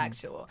 That's a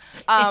factual.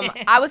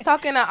 I was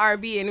talking to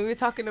RB and we were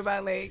talking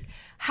about like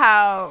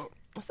how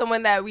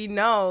someone that we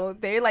know,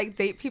 they like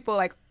date people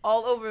like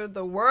all over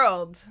the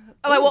world,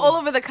 like all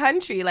over the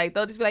country. Like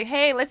they'll just be like,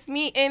 hey, let's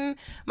meet in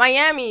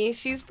Miami.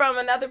 She's from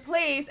another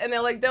place, and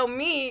they'll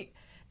meet.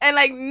 And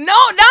like now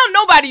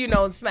nobody you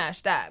know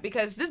smash that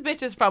because this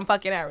bitch is from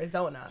fucking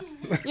Arizona.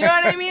 You know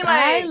what I mean?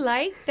 Like I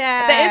like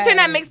that. The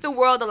internet makes the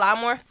world a lot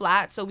more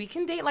flat, so we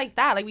can date like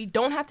that. Like we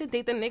don't have to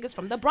date the niggas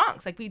from the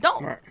Bronx. Like we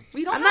don't. Right.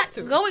 We don't. I'm not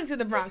going to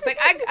the Bronx. Like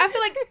I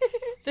feel like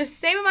the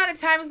same amount of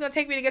time it's gonna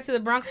take me to get to the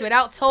Bronx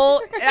without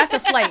toll. That's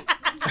a flight.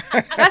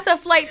 That's a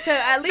flight to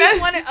at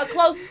least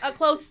a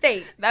close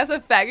state. That's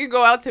a fact. You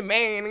go out to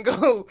Maine and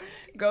go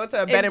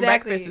to a bed and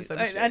breakfast or some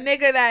shit. A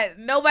nigga that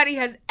nobody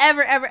has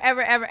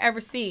ever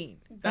seen.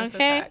 That's a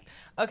fact.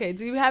 Okay,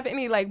 do you have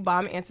any like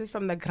bomb answers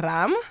from the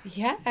gram?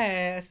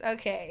 Yes.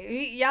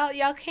 Okay.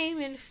 Y'all came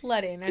in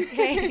flooding,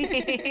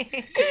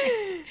 okay?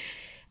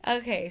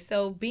 Okay,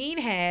 so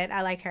Beanhead,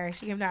 I like her.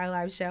 She came to our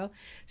live show.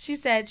 She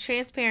said,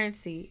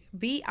 transparency.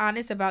 Be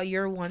honest about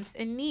your wants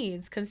and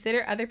needs.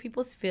 Consider other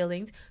people's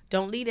feelings.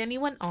 Don't lead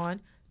anyone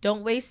on.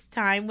 Don't waste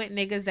time with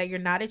niggas that you're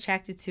not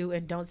attracted to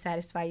and don't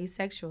satisfy you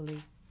sexually.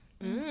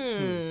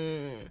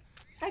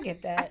 I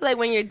get that. I feel like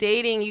when you're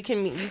dating, you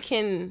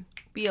can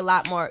be a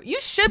lot more.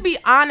 You should be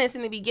honest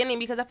in the beginning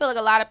because I feel like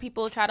a lot of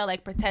people try to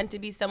like pretend to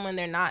be someone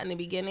they're not in the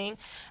beginning,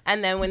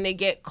 and then when they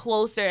get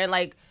closer and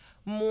like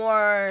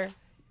more,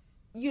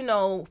 you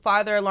know,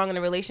 farther along in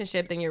the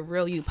relationship, then your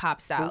real you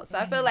pops out. So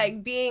I feel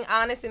like being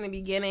honest in the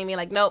beginning, being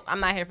like, nope, I'm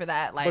not here for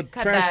that. Like, but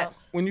cut that.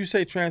 When you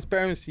say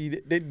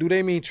transparency, do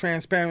they mean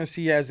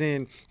transparency as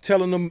in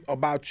telling them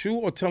about you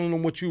or telling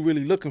them what you're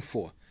really looking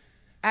for?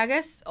 I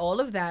guess all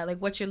of that, like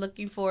what you're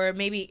looking for,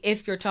 maybe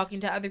if you're talking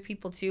to other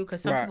people too,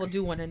 because some people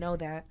do want to know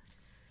that.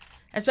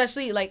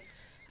 Especially, like,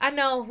 I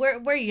know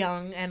we're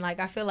young, and like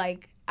I feel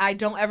like I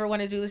don't ever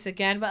want to do this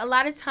again, but a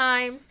lot of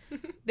times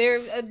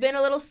there have been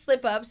a little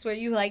slip-ups where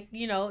you like,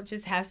 you know,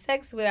 just have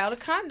sex without a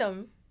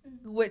condom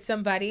with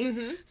somebody.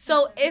 Mm-hmm.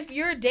 So if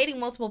you're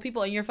dating multiple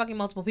people and you're fucking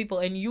multiple people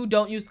and you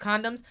don't use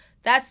condoms,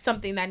 that's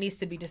something that needs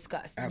to be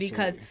discussed. Absolutely.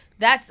 Because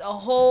that's a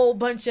whole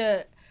bunch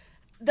of...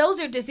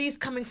 Those are disease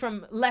coming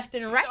from left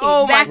and right,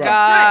 back and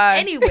front,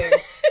 anywhere.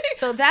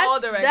 So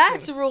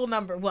that's rule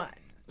number one.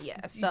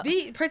 Yeah. So.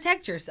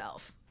 Protect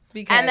yourself.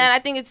 And then I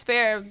think it's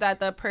fair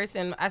that the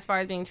person, as far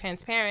as being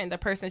transparent, the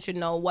person should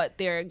know what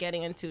they're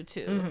getting into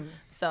too. Mm-hmm.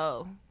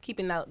 So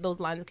keeping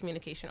those lines of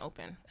communication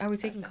open. Are we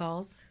taking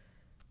calls?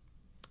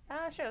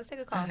 Sure. Let's take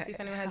a call. Okay. See if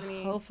anyone has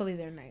any. Hopefully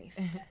they're nice.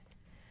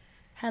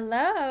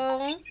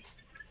 Hello.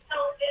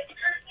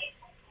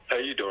 How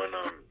you doing?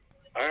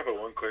 I have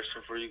one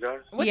question for you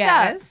guys. What's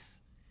up?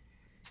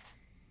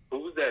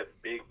 Who's that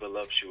big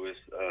voluptuous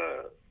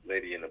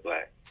lady in the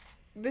black?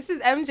 This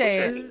is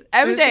MJ.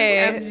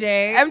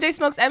 MJ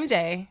smokes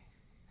MJ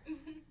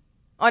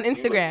on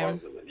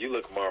Instagram. You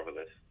look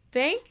marvelous.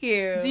 Thank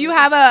you. Do you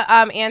have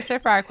a answer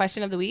for our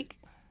question of the week?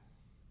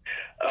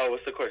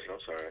 What's the question? I'm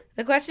sorry.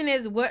 The question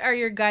is, what are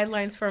your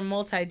guidelines for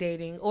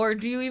multi-dating? Or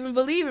do you even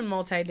believe in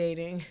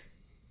multi-dating?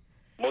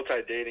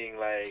 Multi-dating,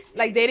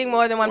 like dating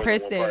more than one more than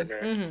person.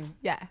 partner. Mm-hmm.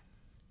 Yeah.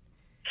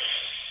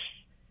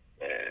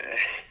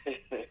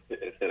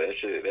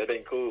 That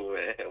ain't cool,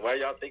 man. Why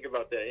y'all think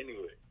about that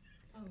anyway?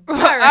 All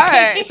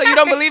right. So you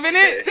don't believe in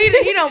it?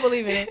 He don't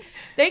believe in it.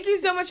 Thank you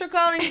so much for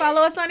calling.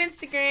 Follow us on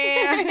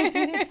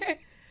Instagram.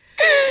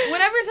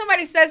 Whenever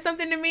somebody says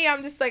something to me,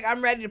 I'm just like,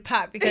 I'm ready to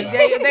pop because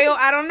they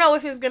I don't know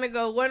if it's gonna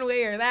go one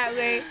way or that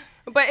way.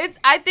 But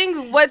I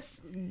think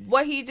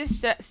what he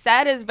just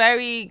said is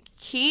very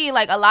key.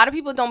 Like, a lot of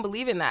people don't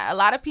believe in that. A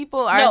lot of people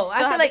are. No,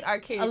 I feel like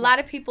a lot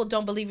of people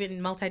don't believe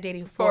in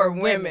multi-dating for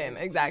women.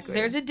 Exactly.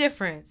 There's a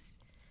difference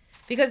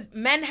because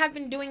men have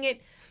been doing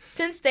it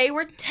since they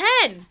were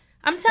 10.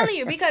 I'm telling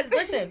you, because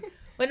listen,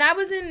 when I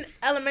was in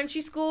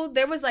elementary school,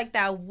 there was like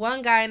that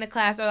one guy in the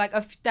class, or like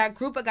that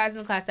group of guys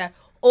in the class that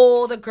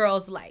all the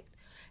girls liked,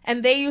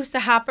 and they used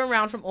to hop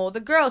around from all the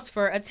girls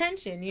for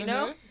attention, you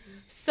know.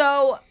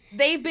 So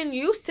they've been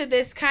used to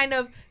this kind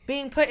of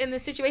being put in the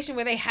situation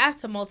where they have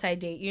to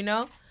multi-date, you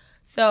know.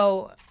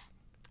 So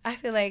I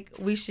feel like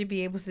we should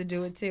be able to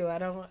do it too. I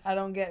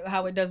don't get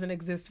how it doesn't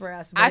exist for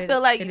us. But I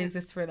feel like it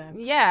exists for them.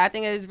 Yeah, I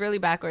think it is really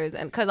backwards,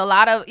 and because a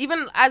lot of,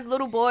 even as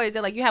little boys,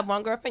 they're like, you have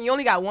one girlfriend, you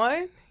only got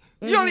one.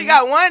 You only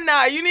got one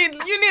now. You need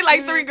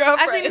like 3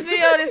 girlfriends. I seen this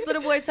video of this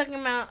little boy talking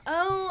about,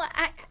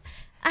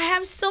 I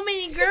have so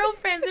many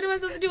girlfriends. What am I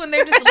supposed to do? And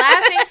they're just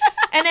laughing.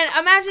 And then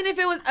imagine if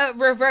it was a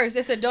reverse.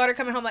 It's a daughter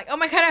coming home like, oh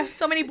my God, I have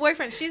so many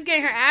boyfriends. She's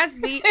getting her ass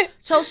beat.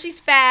 So she's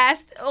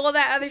fast. All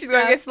that other She's stuff.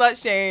 She's going to get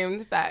slut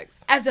shamed.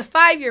 Facts. As a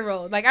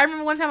 5-year-old. Like, I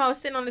remember one time I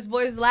was sitting on this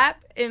boy's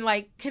lap in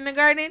like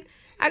kindergarten.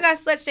 I got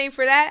slut shamed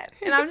for that.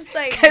 And I'm just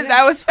like, because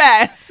that was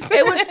fast.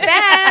 It was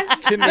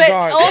fast. But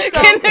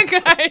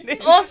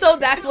also,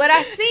 that's what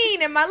I've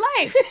seen in my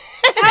life.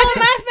 How am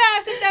I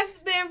fast if that's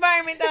the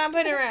environment that I'm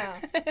putting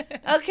around?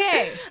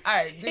 Okay. All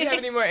right. Do you have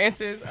any more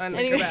answers on the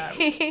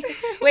kebab?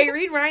 Wait,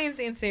 read Ryan's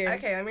answer.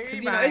 Okay, let me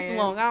read mine. It's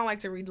long. I don't like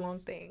to read long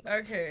things.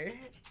 Okay,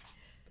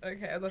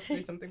 I'd love to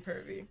do something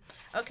pervy.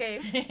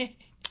 Okay.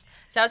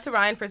 Shout out to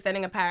Ryan for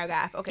sending a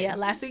paragraph. Okay. Yeah,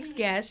 last week's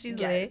guest. She's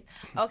lit.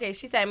 Okay,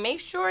 she said, make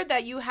sure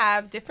that you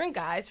have different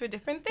guys for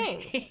different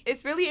things.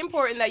 It's really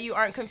important that you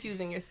aren't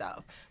confusing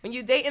yourself. When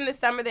you date in the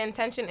summer, the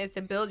intention is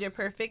to build your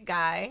perfect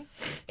guy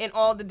in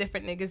all the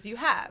different niggas you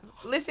have.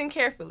 Listen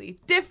carefully.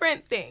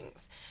 Different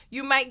things.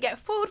 You might get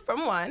food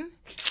from one.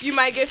 You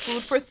might get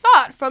food for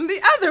thought from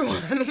the other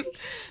one.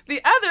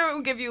 The other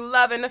will give you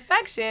love and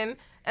affection,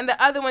 and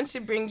the other one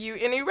should bring you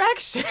an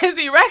erection.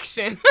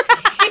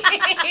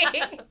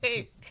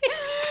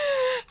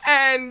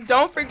 And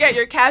don't forget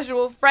your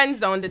casual friend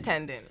zone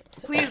attendant.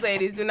 Please,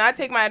 ladies, do not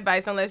take my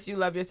advice unless you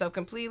love yourself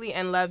completely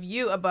and love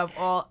you above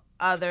all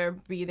other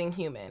breathing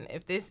human.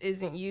 If this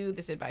isn't you,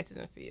 this advice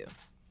isn't for you.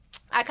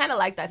 I kind of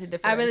like that to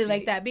differentiate. I really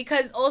like that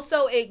because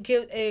also it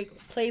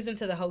plays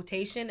into the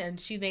rotation, and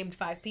she named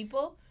 5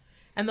 people.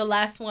 And the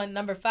last one,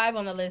 number 5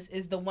 on the list,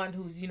 is the one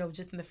who's,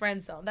 just in the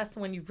friend zone. That's the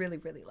one you really,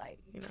 really like,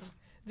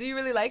 Do you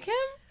really like him?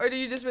 Or do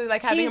you just really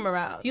like having him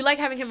around? You like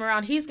having him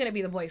around. He's going to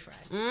be the boyfriend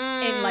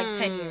in like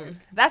 10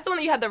 years. That's the one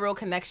that you have the real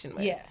connection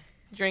with. Yeah.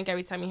 Drink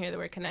every time you hear the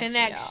word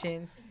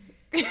connection.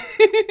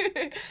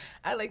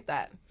 I like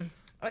that.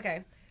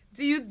 Okay.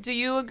 Do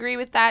you agree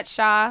with that,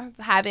 Shah?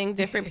 Having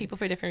different people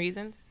for different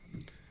reasons?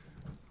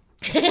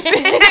 Is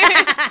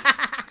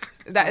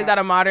that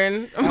a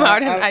modern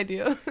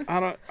ideal?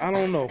 I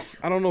don't know.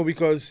 I don't know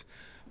because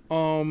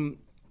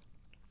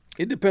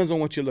it depends on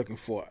what you're looking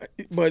for.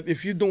 But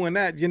if you're doing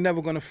that, you're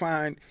never going to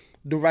find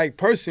the right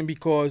person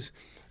because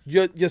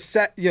you're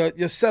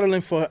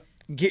settling for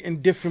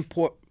getting different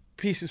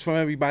pieces from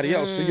everybody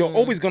else. So you're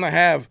always going to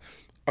have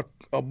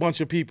a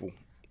bunch of people.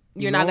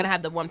 You're not going to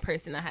have the one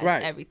person that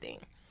has everything.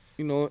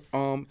 I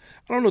don't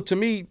know. To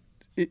me,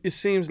 it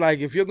seems like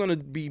if you're going to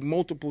be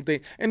multiple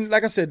things, and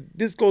like I said,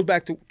 this goes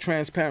back to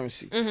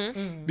transparency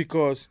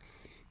because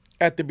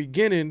at the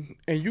beginning,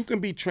 and you can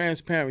be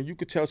transparent, you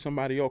could tell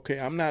somebody, okay,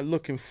 I'm not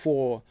looking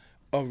for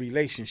a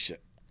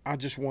relationship. I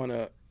just want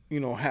to,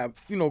 have,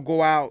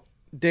 go out,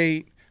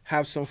 date,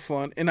 have some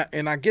fun.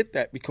 And I get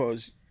that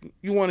because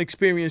you want to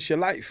experience your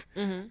life,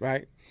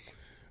 right?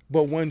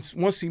 But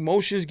once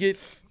emotions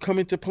come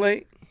into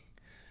play,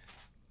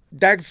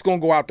 that's going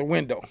to go out the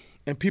window.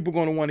 And people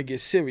going to want to get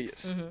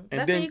serious. And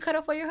that's when you cut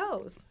off all your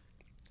hoes.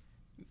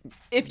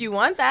 If you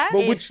want that.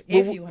 But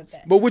if you want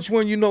that. But which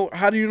one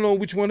how do you know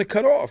which one to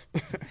cut off?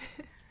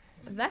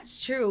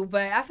 That's true.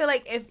 But I feel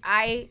like if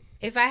I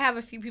have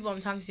a few people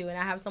I'm talking to and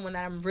I have someone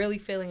that I'm really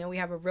feeling and we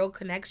have a real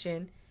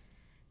connection.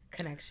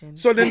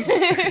 So then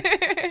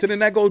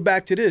that goes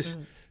back to this.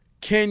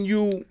 Can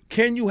you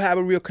have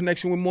a real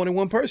connection with more than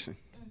one person?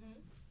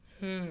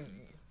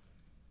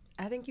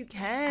 I think you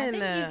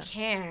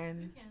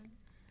can.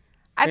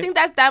 I think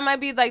that might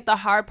be like the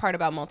hard part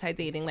about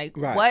multi-dating. Like,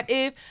 what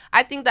if,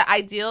 I think the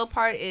ideal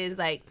part is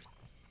like,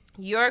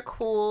 you're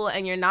cool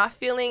and you're not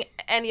feeling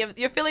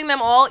you're feeling them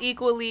all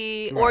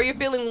equally, or you're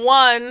feeling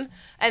one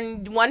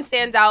and one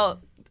stands out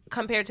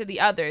compared to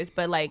the others.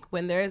 But like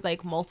when there's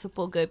like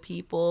multiple good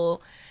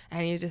people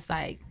and you're just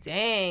like,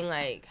 dang,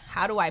 like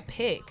how do I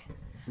pick?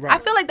 Right. I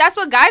feel like that's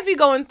what guys be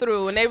going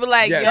through, and they were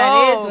like, Yes. "Yo,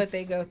 That is what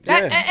they go through.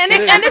 That, Yeah,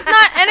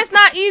 and it's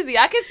not easy.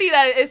 I can see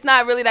that it's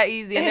not really that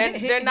easy,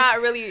 and they're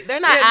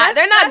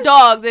not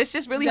dogs. It's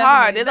just really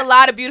hard. There's a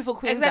lot of beautiful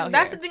queens Exactly. out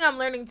That's here. the thing I'm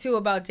learning too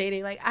about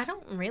dating. Like, I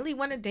don't really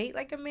want to date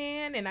like a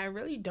man, and I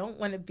really don't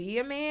want to be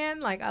a man.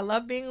 Like, I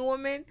love being a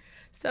woman,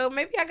 so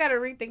maybe I gotta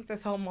rethink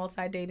this whole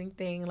multi-dating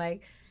thing.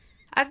 Like,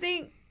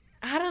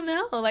 I don't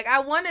know. Like, I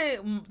want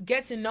to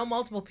get to know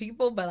multiple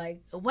people, but like,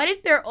 what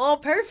if they're all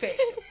perfect?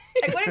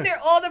 Like, what if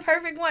they're all the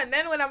perfect one?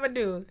 Then what I'm gonna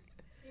do?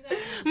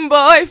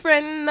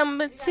 Boyfriend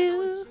number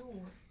 2.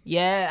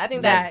 Yeah, I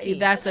think that's key.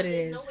 That's what it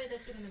There's is. no way that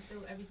you're gonna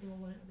fill every single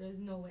one. There's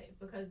no way,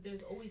 because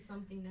there's always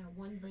something that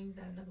one brings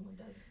that another one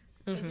doesn't.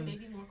 Because you may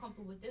be more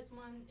comfortable with this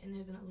one, and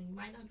there's another one you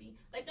might not be.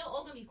 Like, they're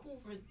all gonna be cool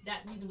for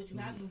that reason, what you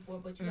have them for,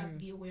 but you have to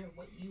be aware of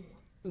what you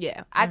want.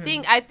 Yeah, I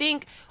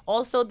think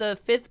also the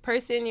 5th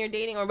person you're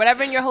dating or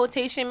whatever in your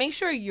rotation, make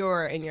sure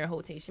you're in your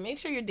rotation. Make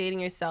sure you're dating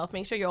yourself.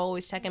 Make sure you're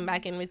always checking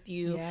back in with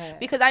you. Yes.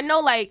 Because I know,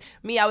 like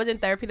me, I was in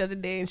therapy the other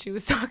day and she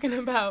was talking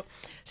about,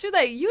 she was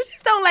like, you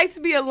just don't like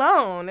to be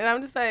alone, and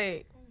I'm just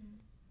like,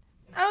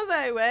 I was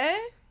like,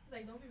 what?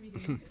 Like, don't be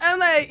ridiculous. I'm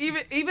like,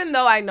 even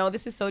though I know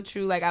this is so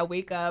true, like I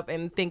wake up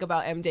and think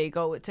about MJ,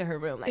 go to her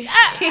room, like, like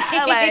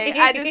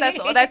I just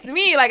that's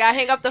me. Like, I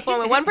hang up the phone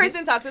when one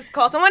person talks, to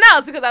call someone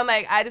else, because I'm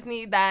like, I just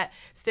need that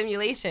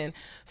stimulation.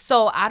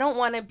 So I don't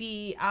want to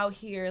be out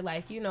here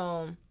like,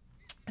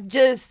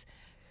 just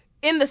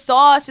in the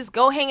sauce, just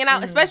go hanging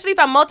out, especially if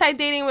I'm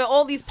multi-dating with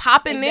all these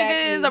popping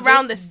niggas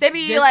around the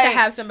city, just like to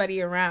have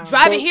somebody around.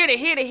 driving here to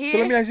here to here. So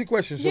let me ask you a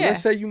question. So Yeah.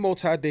 let's say you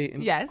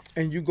multi-dating. Yes.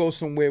 And you go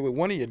somewhere with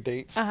one of your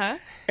dates. Uh-huh.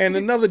 And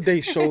another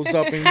date shows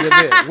up and you're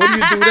there. What do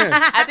you do then?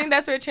 I think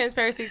that's where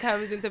transparency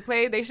comes into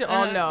play. They should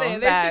all know they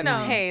that, should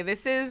know. hey,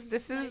 this is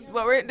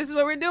what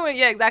we're doing.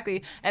 Yeah,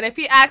 exactly. And if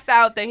he acts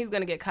out, then he's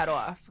gonna get cut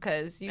off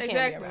because you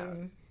can't be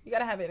around. You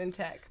gotta have it in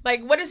check.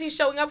 Like, what is he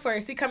showing up for?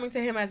 Is he coming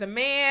to him as a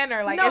man,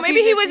 or like? No, is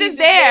maybe he was just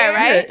there,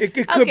 right? Yeah,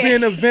 it could be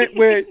an event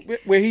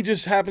where he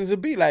just happens to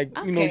be. Like,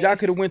 y'all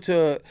could have went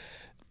to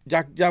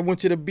y'all went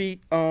to the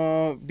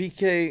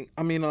B2K.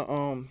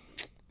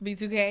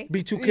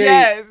 B2K.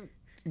 Yes.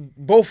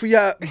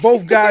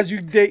 Both guys you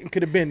dating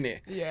could have been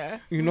there. Yeah.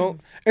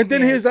 And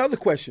then here's the other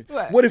question.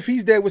 What if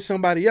he's there with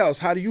somebody else?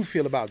 How do you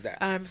feel about that?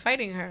 I'm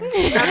fighting her.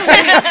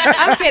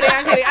 I'm kidding.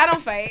 I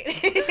don't fight.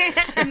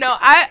 No,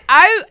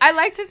 I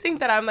like to think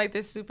that I'm like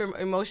this super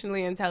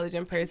emotionally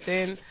intelligent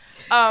person.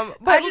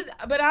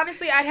 But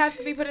honestly, I'd have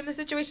to be put in the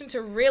situation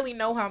to really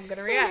know how I'm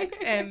gonna react.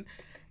 And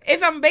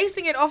if I'm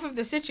basing it off of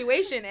the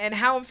situation and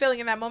how I'm feeling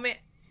in that moment,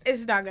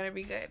 it's not gonna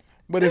be good.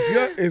 But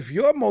if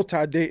you're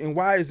multi-dating,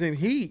 why isn't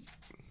he?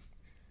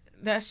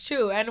 That's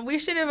true, and we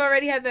should have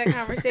already had that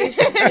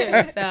conversation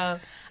too. So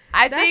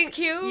that's think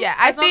cute. Yeah,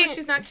 as long as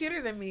she's not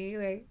cuter than me.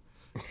 Like,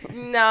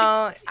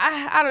 no,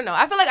 I don't know.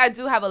 I feel like I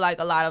do have a lot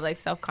of like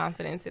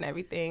self-confidence and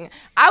everything.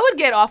 I would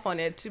get off on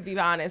it, to be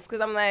honest,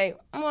 because I'm like,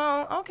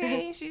 well,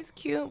 okay, she's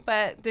cute,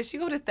 but does she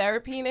go to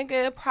therapy,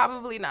 nigga?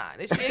 Probably not.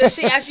 Does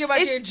she ask you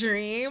about your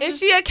dreams? Is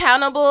she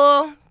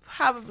accountable?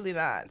 Probably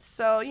not.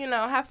 So,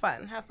 have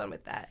fun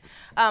with that.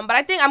 But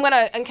I think I'm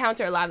gonna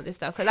encounter a lot of this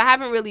stuff because I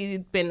haven't really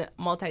been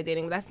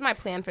multi-dating. That's my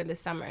plan for this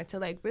summer, to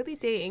like really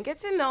date and get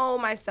to know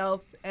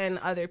myself and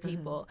other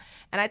people.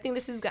 And I think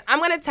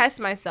I'm gonna test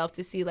myself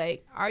to see,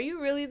 like, are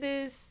you really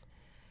this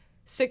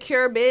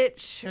secure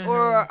bitch,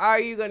 or are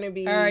you gonna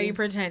be? Or are you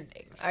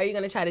pretending? Are you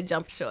gonna try to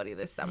jump shorty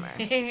this summer?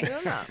 I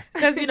don't know.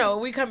 Because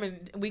we come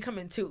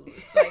in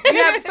twos.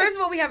 Like, first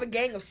of all, we have a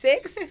gang of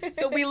 6,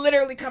 so we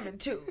literally come in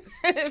twos.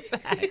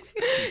 Facts.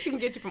 We can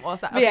get you from all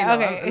sides. Yeah.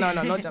 Okay.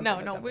 No, jump.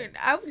 No.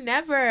 I would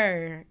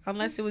never,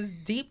 unless it was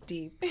deep.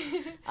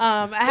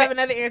 I have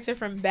another answer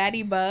from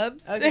Batty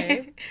Bubs.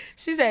 Okay.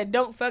 She said,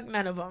 "Don't fuck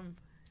none of them,"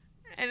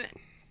 and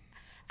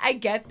I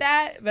get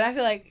that, but I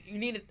feel like you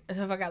need to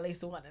fuck at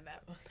least one of them.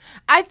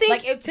 I think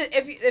like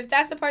if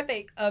that's a part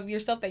of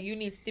yourself that you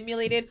need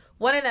stimulated,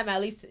 one of them at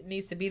least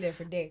needs to be there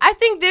for dick. I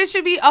think there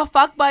should be a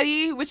fuck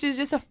buddy, which is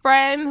just a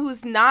friend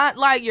who's not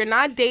like, you're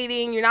not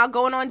dating, you're not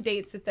going on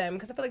dates with them,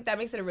 because I feel like that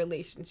makes it a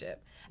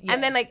relationship. Yeah.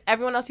 And then like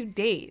everyone else you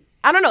date.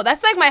 I don't know.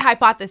 That's like my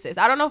hypothesis.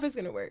 I don't know if it's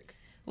gonna work.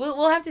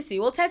 We'll have to see.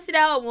 We'll test it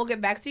out and we'll get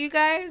back to you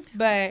guys.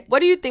 But what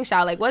do you think,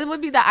 Shao? Like, what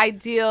would be the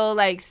ideal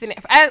like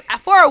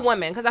for a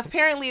woman? Because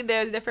apparently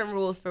there's different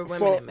rules for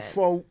women and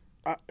men.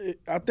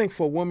 I think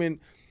for women,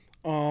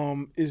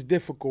 it's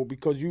difficult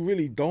because you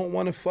really don't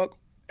want to fuck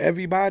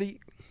everybody.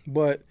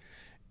 But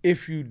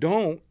if you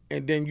don't,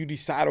 and then you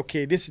decide,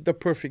 okay, this is the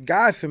perfect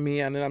guy for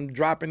me, and then I'm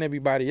dropping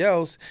everybody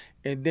else,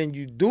 and then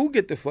you do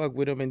get to fuck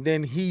with him, and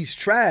then he's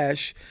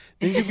trash,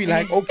 then you be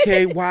like,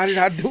 okay, why did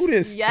I do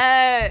this?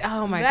 Yeah.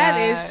 Oh my God.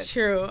 That is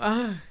true.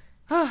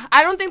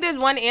 I don't think there's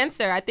one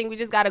answer. I think we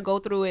just got to go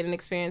through it and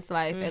experience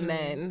life, and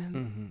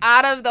then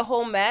out of the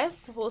whole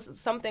mess,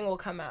 something will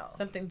come out.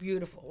 Something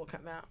beautiful will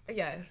come out.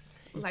 Yes.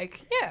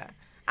 Like, yeah.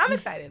 I'm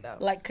excited though.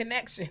 Like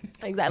connection.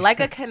 Exactly. Like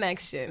a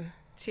connection.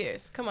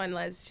 Cheers. Come on,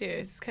 Les.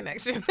 Cheers.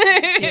 Connection.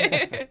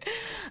 Cheers.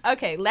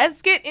 Okay,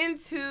 let's get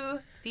into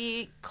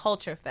the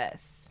Culture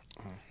Fest.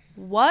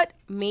 what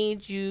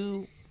made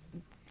you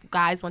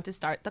guys want to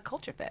start the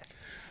Culture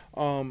Fest?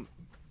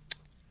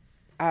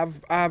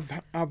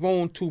 I've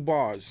owned 2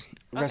 bars,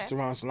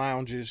 restaurants,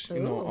 lounges. You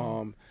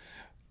know,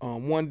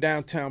 one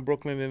downtown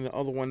Brooklyn and the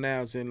other one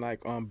now is in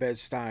like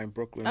Bed-Stuy,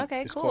 Brooklyn.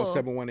 Okay, it's cool. called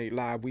 718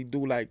 Live. We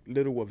do like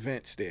little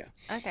events there.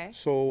 Okay.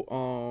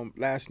 So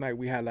last night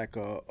we had like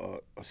a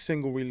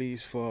single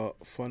release for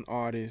an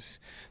artist.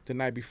 The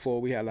night before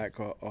we had like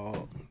a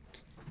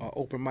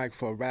open mic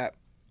for rap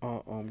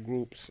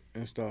groups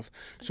and stuff.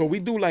 So we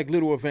do like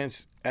little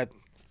events at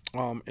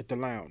the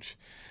lounge.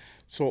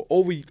 So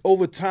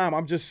over time,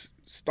 I've just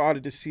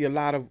started to see a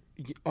lot of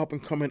up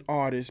and coming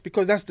artists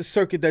because that's the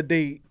circuit that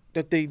they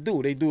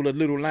do. They do the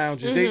little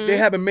lounges. They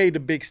haven't made the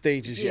big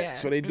stages yet,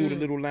 so they do the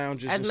little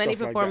lounges. As and many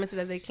stuff performances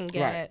like as they can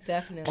get. Right.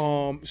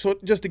 Definitely. So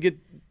just to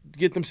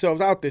get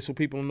themselves out there so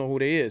people know who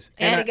they is,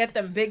 and to get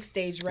them big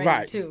stage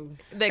ready too.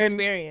 The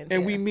experience.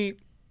 And we meet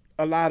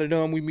a lot of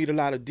them. We meet a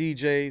lot of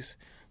DJs.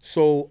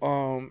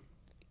 So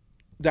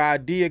the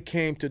idea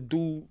came to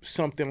do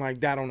something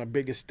like that on a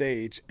bigger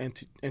stage and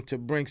to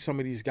bring some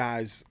of these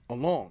guys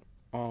along.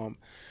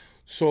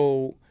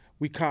 So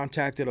we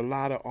contacted a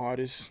lot of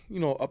artists, you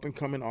know, up and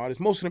coming artists,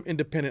 most of them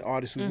independent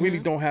artists who really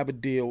don't have a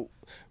deal.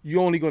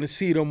 You're only going to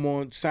see them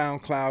on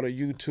SoundCloud or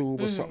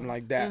YouTube or something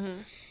like that.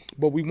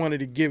 But we wanted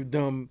to give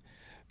them,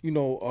 you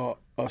know,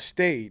 a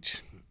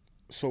stage.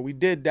 So we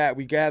did that.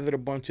 We gathered a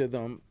bunch of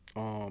them.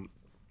 And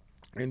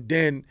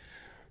then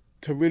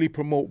to really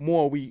promote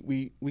more,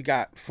 we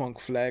got Funk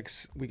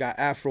Flex, we got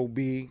Afro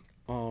B,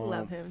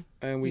 love him,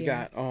 and we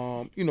got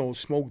you know,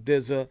 Smoke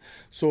Dizza.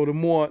 So the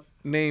more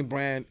name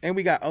brand, and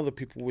we got other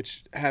people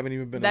which haven't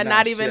even been announced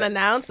not even yet.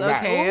 announced.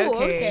 Right.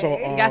 Okay. So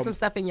you got some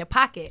stuff in your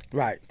pocket,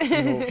 right?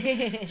 You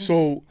know,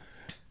 so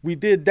we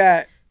did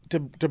that to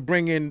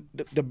bring in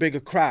the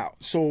bigger crowd.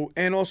 So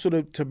and also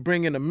to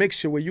bring in a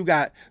mixture where you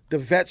got the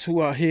vets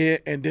who are here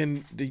and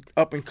then the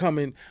up and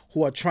coming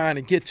who are trying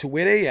to get to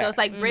where they at. So it's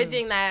like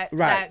bridging that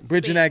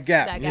bridging space, that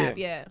gap. That gap,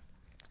 yeah.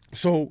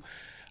 So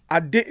I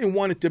didn't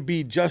want it to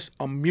be just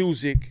a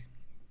music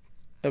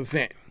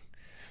event.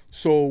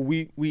 So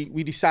we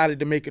decided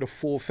to make it a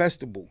full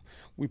festival.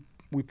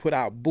 We put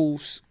out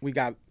booths. We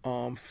got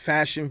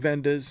fashion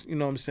vendors, you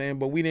know what I'm saying?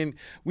 But we didn't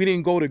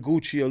go to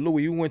Gucci or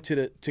Louis. We went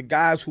to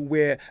guys who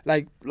wear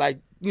like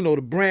you know,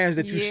 the brands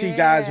that you see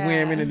guys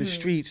wearing in the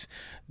streets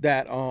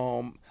that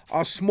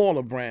are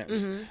smaller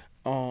brands.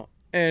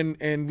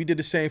 And we did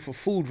the same for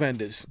food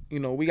vendors. You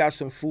know, we got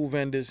some food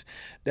vendors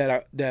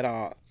that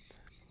are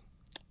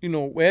you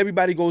know, where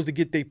everybody goes to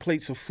get their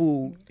plates of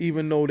food,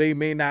 even though they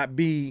may not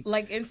be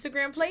like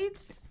Instagram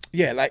plates.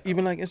 Yeah, like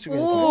even like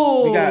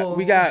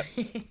Instagram plates.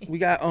 We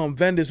got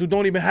vendors who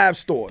don't even have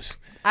stores.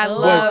 I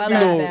love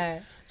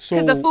that. So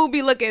because the food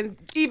be looking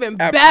even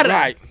better,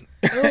 right?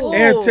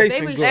 And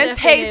tasting good, and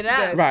taste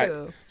good right?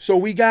 too. So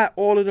we got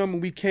all of them,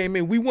 and we came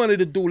in. We wanted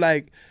to do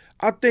like,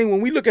 I think when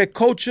we look at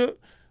culture,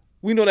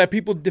 we know that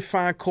people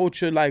define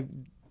culture like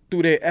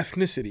through their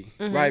ethnicity,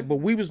 right? But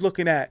we was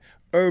looking at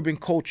urban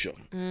culture.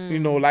 You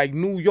know, like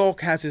New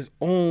York has its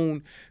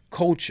own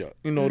culture.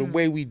 You know, the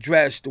way we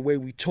dress, the way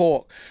we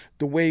talk,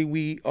 the way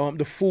we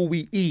the food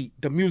we eat,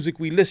 the music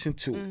we listen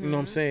to. You know what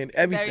I'm saying?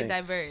 Everything.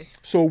 Very diverse.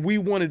 So we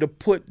wanted to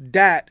put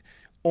that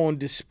on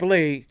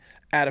display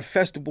at a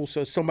festival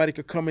so somebody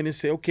could come in and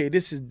say, okay,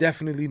 this is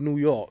definitely New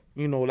York.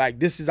 You know, like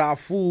this is our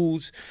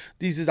foods,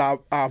 these is our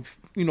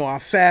you know, our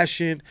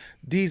fashion,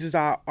 these is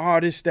our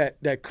artists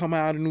that come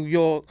out of New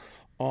York.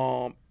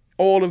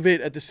 All of it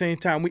at the same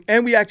time.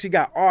 We actually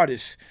got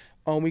artists.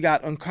 We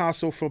got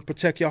Uncaso from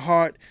Protect Your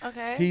Heart.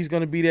 Okay. He's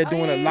gonna be there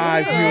doing a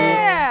live mural.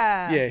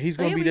 Yeah, he's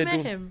gonna be there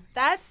doing him.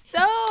 That's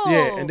dope.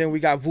 Yeah, and then we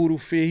got Voodoo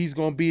Fear, he's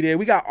gonna be there.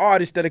 We got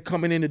artists that are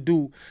coming in to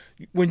do,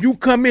 when you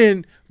come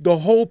in, the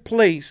whole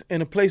place,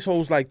 and the place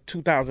holds like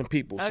 2,000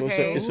 people. So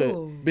it's a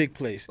big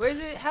place. Where is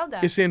it held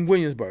at? It's in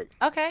Williamsburg.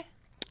 Okay.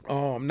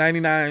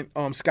 99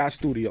 Scott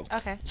Studio.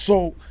 Okay.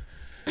 So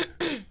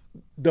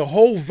the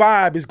whole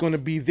vibe is gonna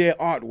be their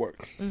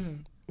artwork.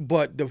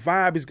 But the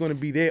vibe is going to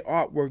be their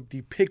artwork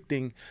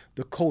depicting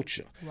the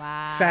culture,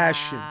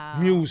 fashion,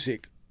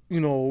 music. You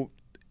know,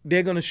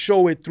 they're going to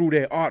show it through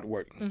their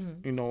artwork.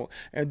 You know,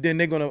 and then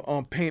they're going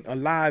to paint a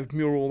live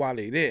mural while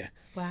they're there.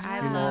 Wow, I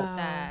love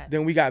that.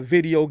 Then we got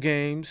video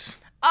games.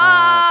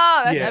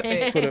 That's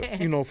epic.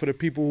 For the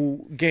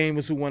people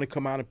gamers who want to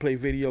come out and play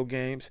video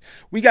games.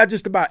 We got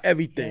just about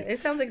everything. Yeah, it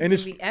sounds like it's going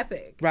to be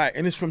epic. Right,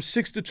 and it's from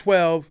 6 to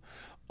 12.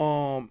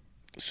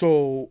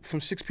 So from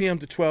 6 p.m.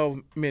 to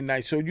 12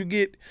 midnight. So you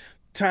get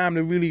time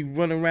to really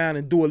run around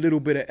and do a little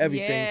bit of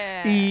everything.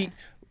 Yeah. Eat,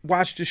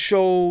 watch the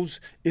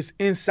shows. It's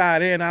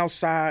inside and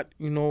outside,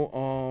 you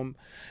know.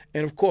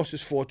 And of course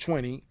it's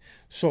 420.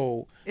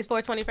 So it's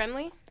 420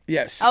 friendly?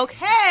 Yes.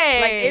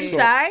 Okay. Like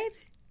inside?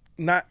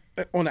 Not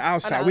on the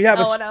outside. Oh, no. We have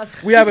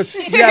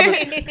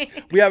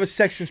we have a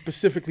section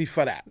specifically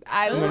for that.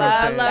 I love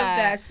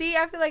that. See,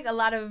 I feel like a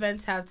lot of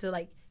events have to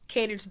like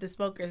cater to the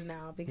smokers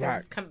now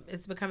because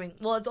it's becoming,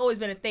 well, it's always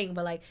been a thing,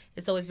 but like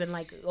it's always been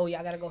like, oh,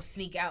 y'all gotta go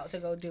sneak out to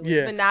go do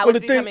it. But now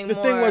it's becoming more.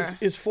 The thing was,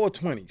 it's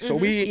 420, so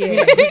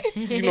we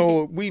you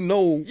know, we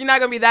know you're not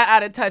gonna be that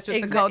out of touch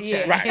with the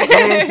culture, right? You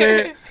know what I'm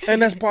saying? And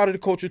that's part of the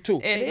culture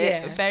too. It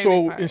is. Very So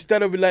big part.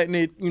 instead of letting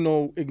it, you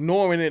know,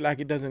 ignoring it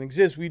like it doesn't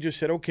exist, we just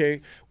said,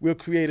 okay, we'll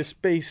create a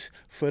space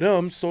for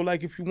them. So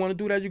like, if you want to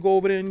do that, you go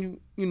over there and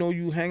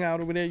you hang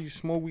out over there, you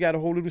smoke. We got a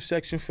whole little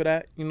section for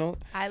that, you know.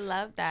 I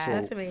love that. So,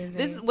 That's amazing.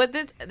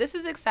 This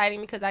is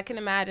exciting because I can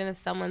imagine if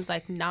someone's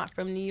like not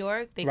from New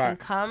York, they can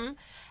come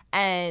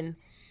and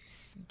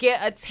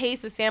get a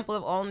taste, a sample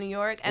of all New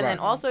York, and then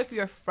also if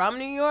you're from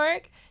New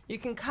York, you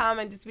can come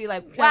and just be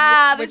like,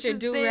 wow, with your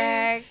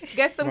do-rag.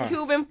 Get some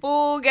Cuban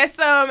food, get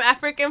some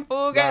African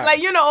food, like,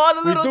 you know, all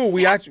the little.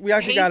 We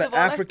actually got an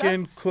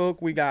African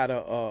cook, we got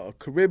a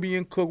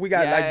Caribbean cook, we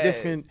got like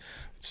different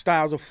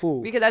styles of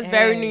food. Because that's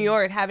very New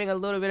York, having a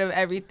little bit of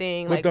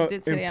everything. But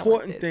like, the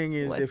important thing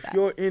is, if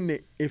you're in the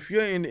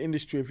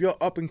industry, if you're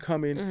up and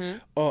coming,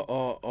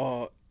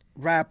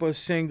 rapper,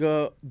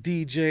 singer,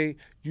 DJ,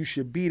 you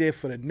should be there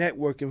for the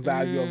networking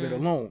value of it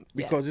alone,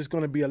 because there's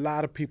going to be a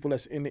lot of people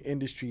that's in the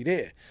industry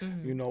there,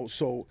 you know.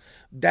 So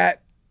that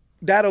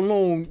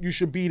alone, you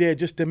should be there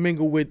just to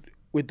mingle with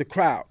the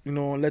crowd, you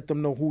know, and let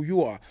them know who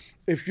you are.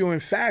 If you're in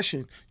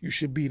fashion, you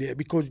should be there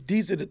because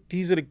these are the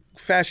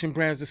fashion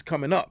brands that's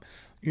coming up,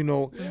 you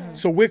know.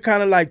 So we're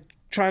kind of like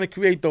trying to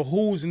create the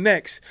who's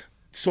next.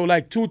 So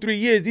like 2-3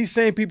 years, these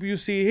same people you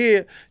see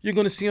here, you're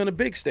going to see on the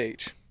big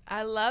stage.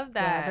 I love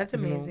that. Wow, that's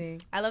amazing. You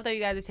know? I love that you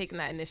guys are taking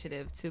that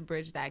initiative to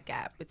bridge that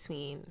gap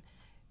between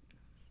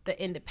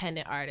the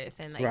independent artists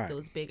and like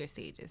those bigger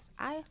stages.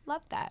 I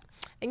love that.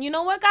 And you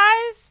know what,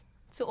 guys?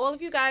 To all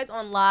of you guys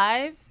on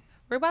live,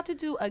 we're about to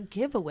do a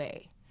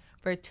giveaway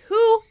for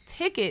 2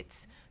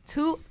 tickets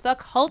to the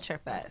Culture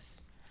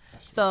Fest.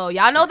 So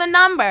y'all know the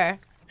number.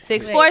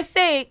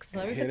 646.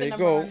 Let me Here put they the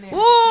number go. on there.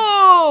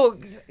 Woo!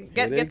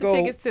 Get the go.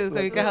 tickets too, so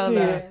you can hold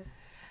Yes. up.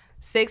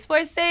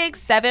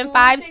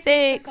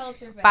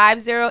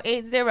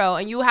 646-756-5080.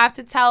 And you have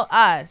to tell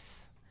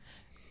us.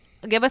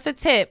 Give us a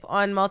tip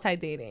on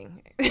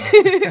multi-dating.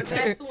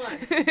 Best one.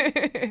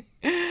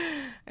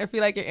 If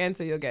you like your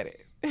answer, you'll get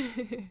it.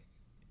 Hey,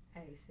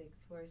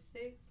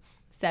 646.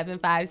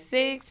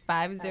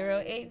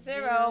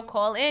 756-5080.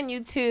 Call in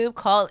YouTube.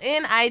 Call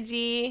in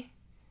IG.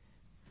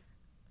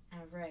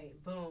 All right,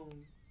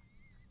 boom.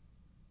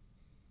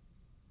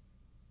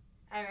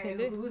 All right,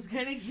 who's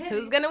gonna get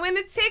Who's gonna win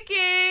the tickets?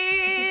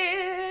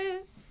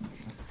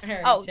 All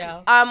right,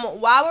 y'all.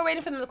 While we're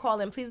waiting for them to call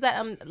in, please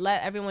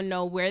let everyone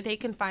know where they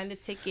can find the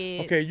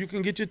tickets. Okay, you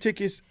can get your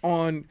tickets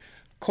on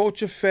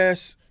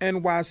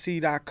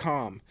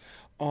culturefestnyc.com.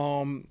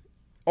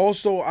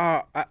 Also,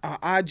 our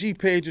IG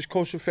page is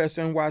Culture Fest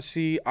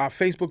NYC. Our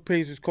Facebook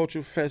page is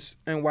Culture Fest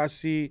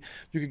NYC.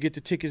 You can get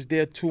the tickets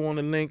there too on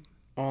the link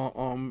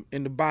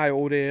in the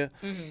bio there.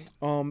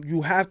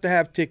 You have to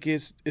have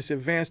tickets. It's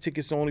advanced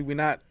tickets only. We're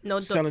not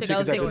selling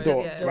tickets at the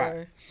door. Yeah.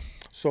 Right.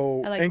 So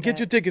like get that.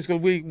 your tickets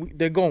because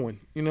they're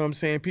going. You know what I'm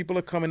saying? People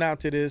are coming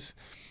out to this,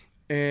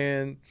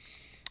 and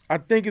I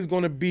think it's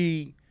going to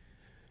be.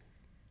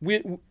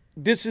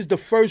 This is the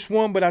first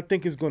one, but I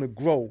think it's going to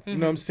grow. You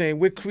know what I'm saying?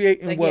 We're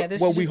creating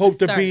what we hope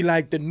to be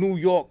like the New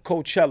York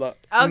Coachella.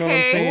 You know what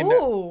I'm saying?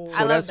 Ooh,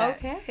 I love that.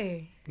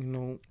 Okay. You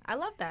know, I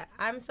love that.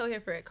 I'm so here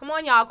for it. Come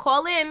on, y'all.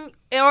 Call in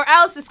or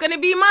else it's going to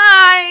be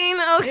mine.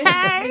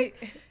 Okay?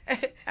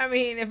 I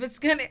mean, if it's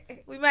gonna,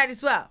 we might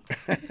as well.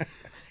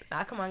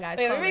 Nah, come on, guys.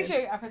 Wait, call let me make in.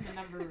 sure I put the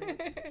number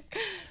right.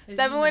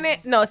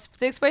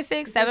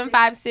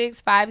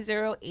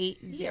 646-756-5080.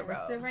 Yeah,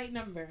 it's the right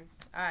number.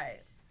 All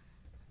right.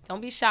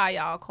 Don't be shy,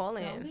 y'all. Call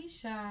in. Don't be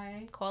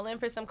shy. Call in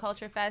for some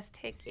Culture Fest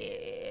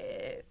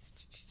tickets.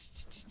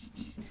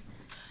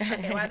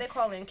 Okay, while they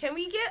call in, can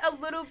we get a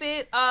little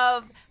bit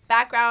of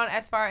background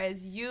as far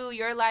as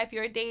your life,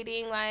 your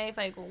dating life?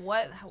 Like,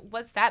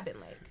 what's that been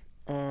like?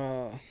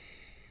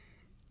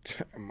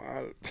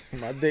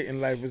 my dating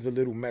life was a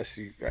little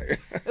messy. Right?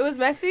 It was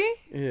messy?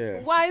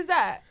 Yeah. Why is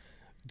that?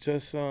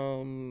 Just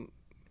I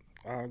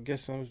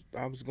guess I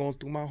was going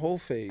through my whole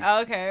phase.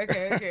 Oh, okay.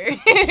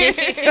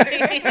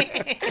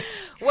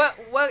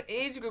 What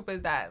age group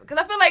is that? Because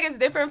I feel like it's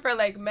different for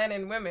like men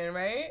and women,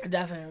 right?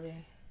 Definitely.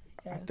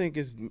 I think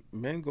it's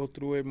men go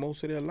through it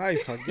most of their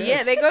life, I guess.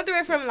 Yeah, they go through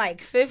it from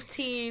like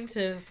 15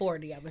 to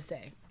 40, I would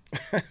say.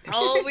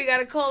 Oh, we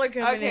got a caller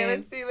coming in.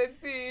 Okay, let's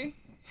see.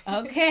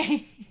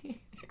 Okay.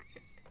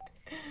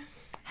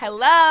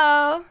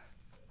 Hello.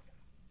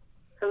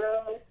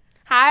 Hello.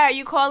 Hi, are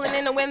you calling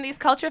in to win these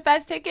Culture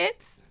Fest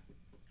tickets?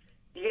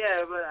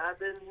 Yeah, but I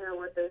didn't hear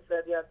what they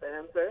said. You have to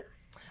answer.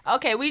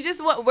 Okay, we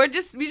just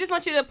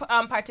want you to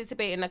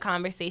participate in the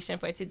conversation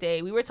for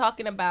today. We were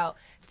talking about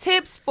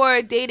tips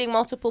for dating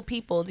multiple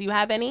people. Do you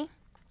have any?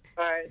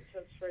 All right,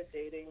 tips for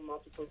dating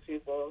multiple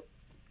people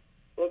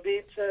would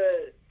be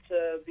to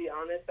be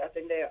honest. I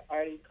think they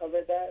already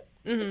covered that.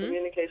 Mm-hmm.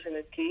 Communication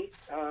is key.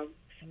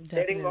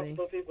 Dating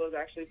multiple people is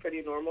actually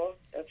pretty normal.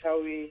 That's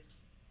how we,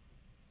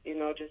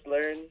 just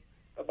learn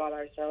about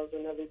ourselves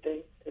and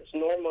everything. It's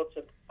normal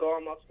to go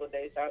on multiple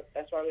dates.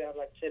 That's why we have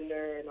like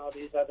Tinder and all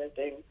these other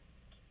things.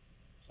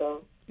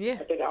 So yeah,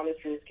 I think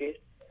honesty is key.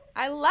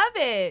 I love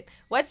it.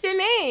 What's your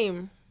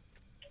name?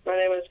 My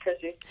name is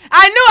Chrissy.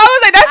 I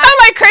was like, that sounds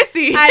like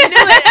Chrissy.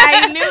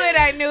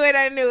 I knew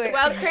it.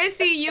 Well,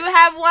 Chrissy, you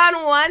have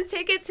won 1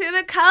 ticket to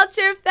the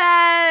Culture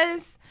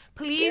Fest.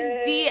 Please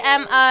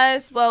DM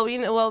us. Well, we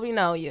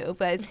know you,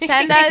 but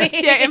send us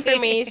your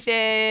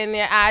information,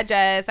 your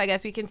address. I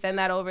guess we can send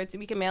that over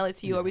we can mail it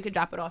to you, or we could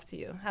drop it off to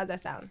you. How's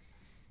that sound?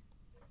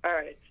 All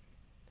right.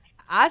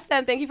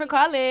 Awesome. Thank you for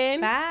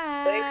calling.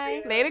 Bye.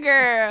 Thank you. Later,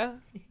 girl.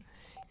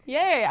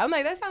 Yeah, I'm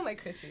like, that sounds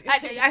like Chrissy.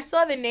 I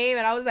saw the name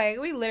and I was like,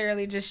 we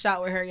literally just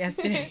shot with her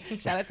yesterday.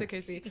 Shout out to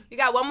Chrissy. You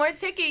got 1 more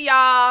ticket,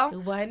 y'all.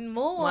 One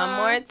more. 1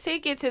 more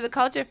ticket to the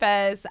Culture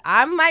Fest.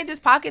 I might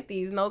just pocket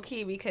these, no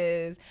key,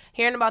 because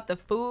hearing about the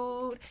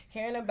food,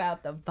 hearing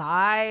about the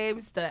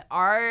vibes, the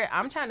art,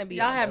 I'm trying to be.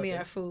 Y'all have me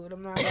at food.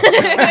 I'm not.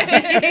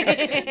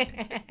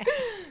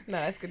 No,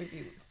 that's gonna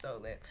be so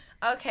lit.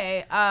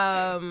 Okay.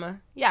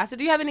 Yeah. So,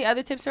 do you have any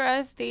other tips for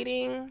us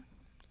dating?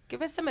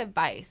 Give us some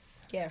advice.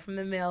 Yeah, from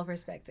the male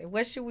perspective,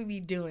 what should we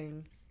be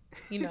doing,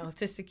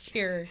 to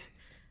secure,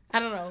 I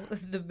don't know,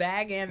 the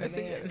bag and the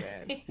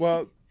man?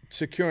 Well,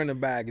 securing the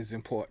bag is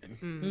important.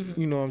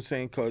 Mm-hmm. You know what I'm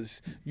saying?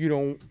 Because you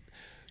don't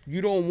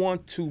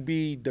want to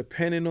be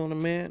dependent on a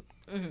man.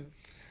 Mm-hmm.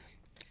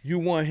 You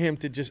want him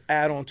to just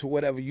add on to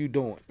whatever you're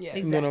doing. Yeah,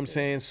 exactly. You know what I'm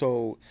saying?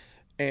 So,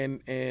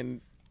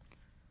 and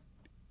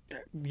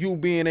you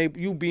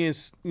being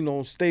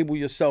stable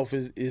yourself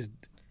is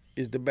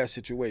the best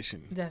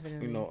situation.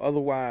 Definitely.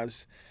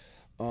 Otherwise.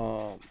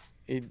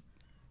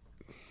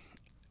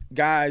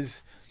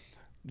 Guys,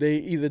 they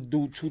either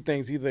do 2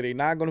 things. Either they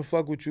not gonna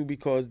fuck with you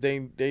because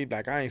they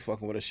like, I ain't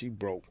fucking with her, she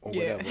broke or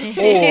whatever,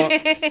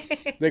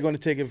 or they're gonna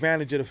take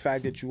advantage of the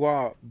fact that you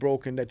are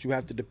broke and that you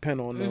have to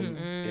depend on them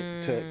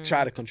to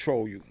try to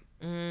control you.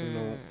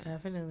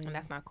 Definitely, and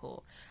that's not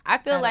cool. I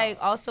feel like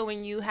also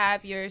when you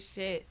have your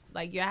shit,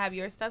 like you have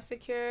your stuff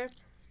secure,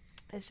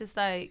 it's just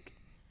like.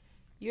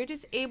 You're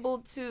just able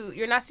to.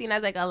 You're not seen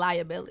as like a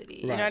liability.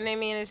 Right. You know what I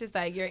mean? It's just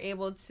like you're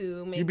able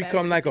to make. You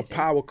become like a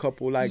power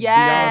couple, like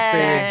Beyonce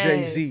and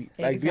Jay-Z.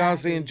 Like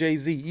Beyonce and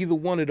Jay-Z, either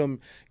one of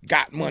them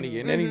got money,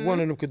 and any one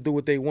of them could do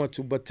what they want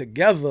to. But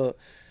together,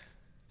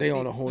 they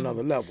on a whole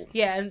nother level.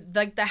 Yeah, and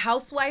like the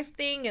housewife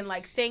thing and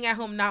like staying at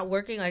home, not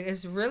working, like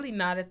it's really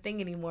not a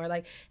thing anymore.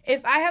 Like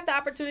if I have the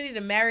opportunity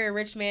to marry a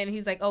rich man, and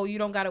he's like, "Oh, you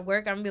don't gotta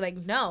work," I'm gonna be like,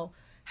 "No.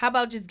 How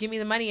about just give me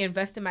the money,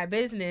 invest in my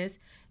business?"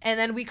 And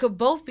then we could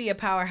both be a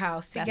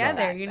powerhouse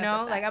together,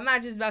 Like, I'm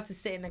not just about to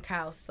sit in the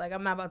house. Like,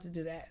 I'm not about to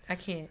do that. I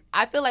can't.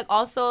 I feel like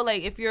also,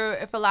 like, if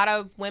a lot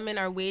of women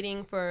are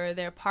waiting for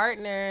their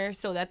partner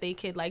so that they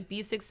could, like,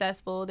 be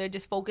successful, they're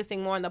just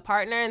focusing more on the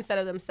partner instead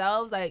of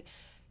themselves. Like,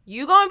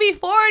 you gonna be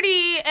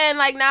 40 and,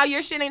 like, now you're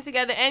shitting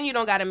together and you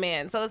don't got a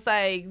man. So it's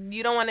like,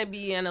 you don't want to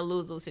be in a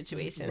lose-lose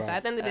situation. Right. So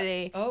at the end of the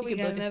day, we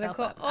got another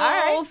call. Up. All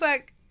right.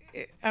 Fuck.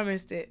 I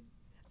missed it.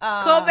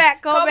 Call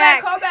back.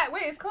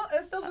 Wait,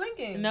 it's still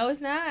blinking. No,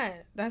 it's not.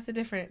 That's a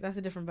different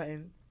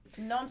button.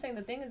 No, I'm saying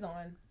the thing is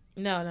on.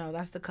 No,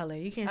 that's the color.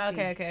 You can't see.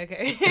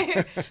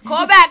 Okay.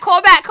 Call back. Come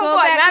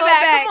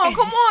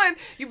on.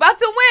 You about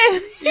to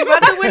win. You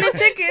about to win the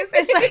tickets.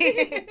 It's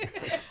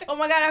like, oh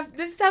my God,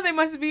 this is how they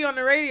must be on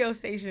the radio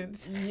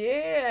stations.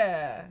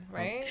 Yeah,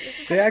 right? This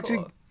is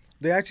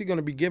They're actually going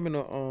to be giving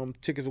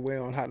tickets away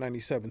on Hot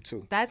 97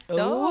 too. That's dope.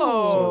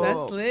 So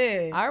that's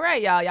lit. All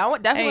right, y'all. Y'all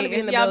definitely want to be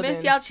in the building.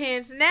 If y'all miss y'all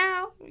chance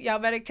now, y'all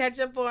better catch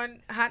up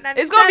on Hot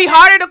 97. It's going to be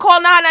harder to call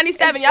Hot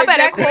 97. Y'all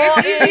better call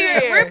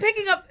in. We're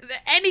picking up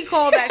any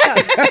call that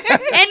comes.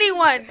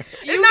 Anyone.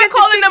 You're not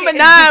calling number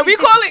 9. We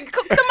calling.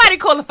 Somebody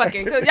call the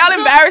fucking. Because y'all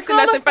embarrassing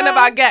us in front of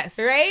our guests.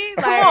 Right?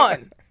 Come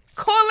on.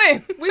 Call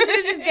in. We should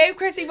have just gave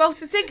Chrissy both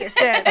the tickets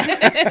then.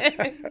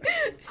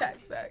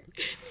 Facts.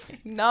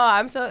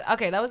 No,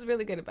 okay. That was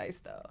really good advice,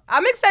 though.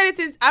 I'm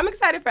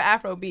excited for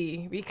Afro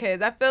B because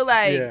I feel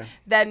like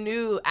that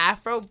new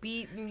Afro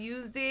beat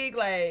music,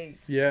 like,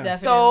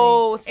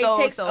 so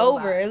it takes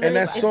over. And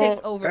that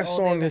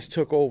song has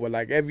took over.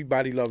 Like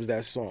everybody loves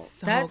that song.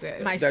 That's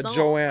good. My that song.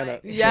 Joanna.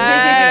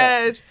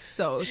 Yes,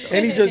 so.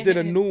 And he just did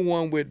a new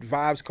one with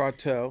Vibes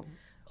Cartel.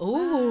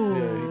 Ooh.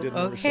 Yeah, he did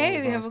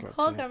okay, we have a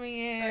call coming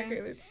in.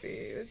 Okay, let's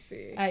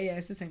see. Yeah,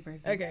 it's the same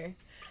person. Okay.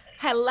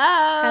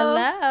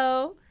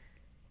 Hello.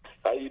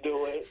 How you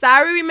doing?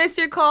 Sorry we missed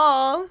your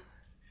call.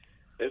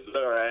 It's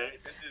all right.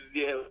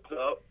 What's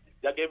up?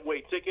 Y'all giving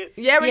away tickets?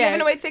 Yeah, we're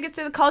giving away tickets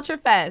to the Culture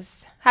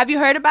Fest. Have you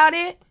heard about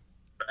it?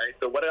 All right,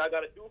 so what do I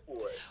got to do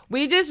for it?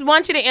 We just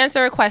want you to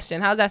answer a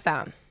question. How's that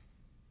sound?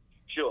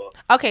 Sure.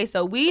 Okay,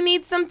 so we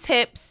need some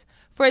tips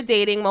for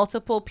dating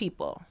multiple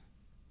people.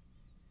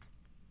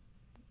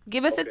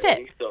 Give us a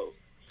tip. So,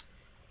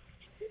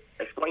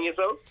 explain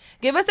yourself.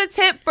 Give us a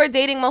tip for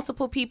dating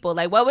multiple people.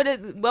 Like, what would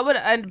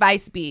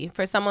advice be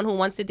for someone who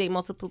wants to date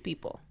multiple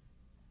people?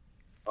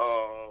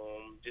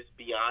 Just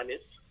be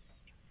honest.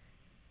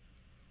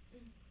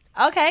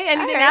 Okay.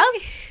 Anything else?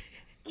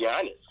 Be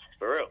honest,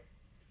 for real.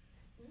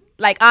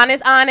 Like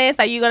honest.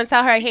 Are you gonna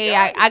tell her, hey,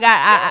 I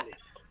got.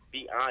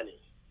 be honest.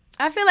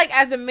 I feel like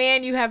as a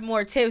man, you have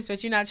more tips,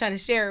 but you're not trying to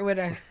share it with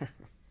us.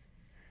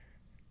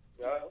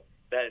 Well,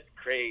 that's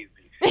crazy.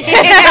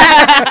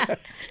 Yeah.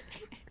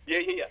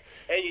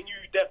 Hey, and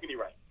you're definitely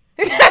right.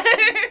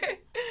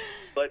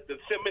 But to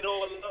sum it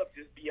all up,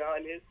 just be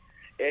honest.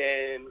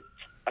 And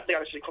I think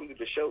I should come to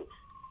the show.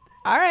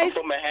 All right. I'm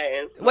from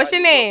Manhattan. So What's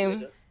your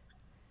name?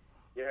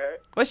 You heard?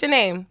 What's your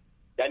name?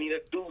 I need a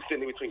dude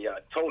sitting between y'all.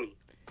 Tony.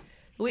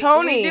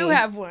 Tony. We do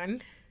have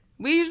one.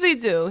 We usually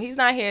do. He's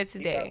not here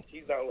today.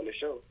 He's not on the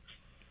show.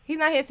 He's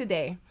not here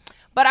today.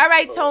 But all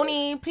right,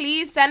 Tony,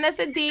 please send us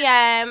a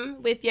DM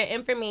with your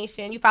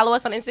information. You follow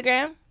us on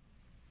Instagram?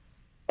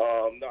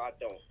 No, I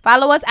don't.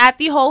 Follow us at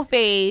The Whole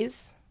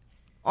Phase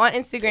on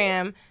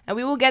Instagram, and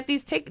we will get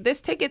this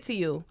ticket to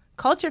you.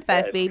 Culture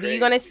Fest, baby. You're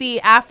going to see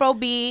Afro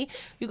B.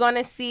 You're going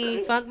to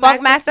see Funk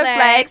Master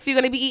Flex. You're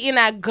going to be eating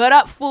that good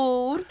up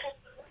food.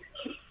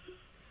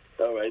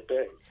 All right,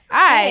 thanks. All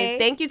right.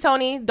 Thank you,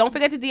 Tony. Don't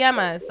forget to DM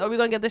us, or we're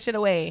going to give this shit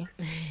away.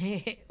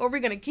 Or we're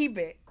going to keep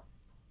it.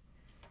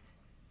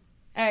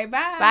 All right,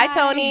 bye. Bye,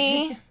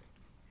 Tony.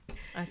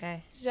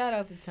 Okay. Shout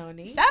out to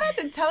Tony. Shout out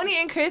to Tony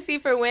and Chrissy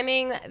for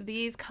winning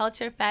these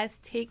Culture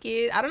Fest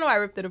tickets. I don't know why I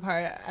ripped it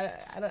apart.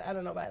 I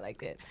don't know why I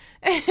liked it.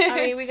 I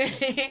mean, we're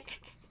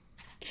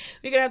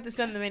gonna have to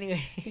send them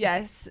anyway.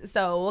 Yes.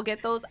 So we'll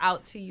get those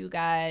out to you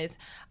guys.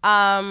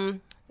 Do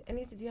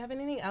you have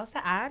anything else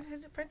to add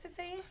for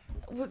today?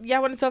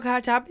 Y'all want to talk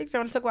hot topics? I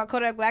want to talk about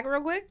Kodak Black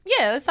real quick.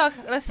 Yeah, let's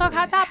talk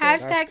hot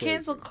topics. Hashtag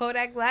cancel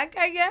Kodak Black,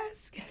 I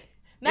guess.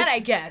 Not I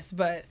guess,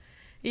 but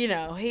you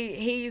know,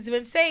 he's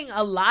been saying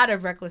a lot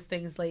of reckless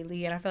things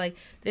lately, and I feel like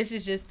this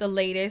is just the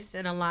latest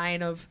in a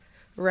line of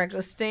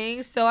reckless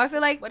things. So I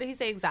feel like, what did he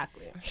say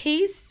exactly?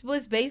 He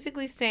was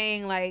basically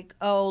saying like,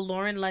 oh,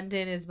 Lauren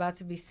London is about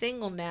to be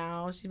single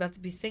now. She's about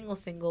to be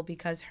single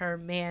because her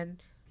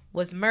man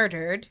was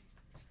murdered,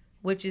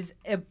 which is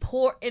in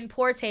poor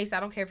taste.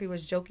 I don't care if he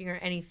was joking or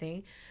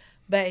anything,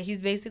 but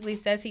he's basically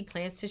says he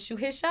plans to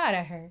shoot his shot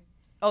at her.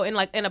 Oh, in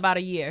about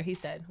a year, he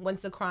said.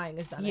 Once the crying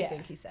is done, yeah. I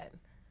think he said.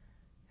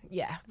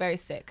 Yeah, very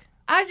sick.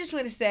 I just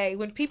want to say,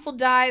 when people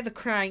die, the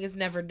crying is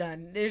never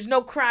done. There's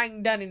no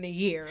crying done in a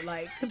year.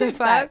 Like, the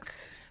fuck?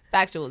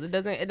 Factual. It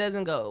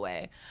doesn't go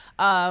away.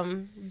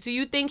 Do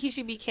you think he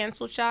should be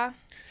canceled, Sha?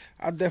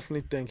 I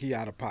definitely think he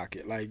out of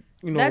pocket. Like,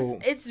 you know,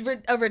 it's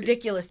a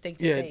ridiculous thing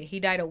to say.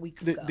 He died a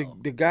week ago.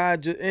 The guy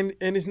just and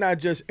it's not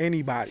just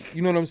anybody.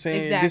 You know what I'm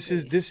saying?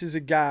 Exactly. This is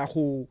a guy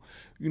who,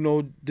 you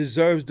know,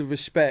 deserves the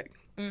respect.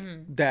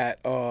 Mm-hmm. That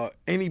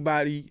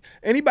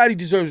anybody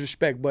deserves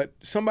respect, but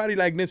somebody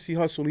like Nipsey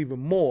Hussle even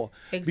more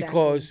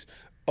because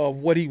of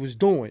what he was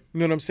doing. You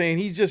know what I'm saying?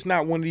 He's just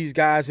not one of these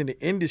guys in the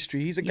industry.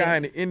 He's a guy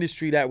in the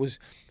industry that was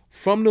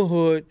from the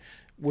hood,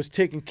 was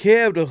taking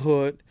care of the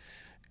hood,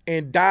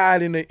 and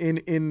died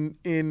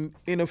in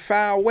a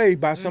foul way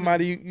by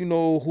somebody you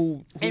know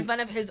who in front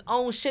of his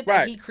own shit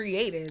that he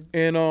created.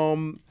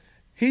 And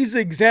he's the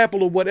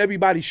example of what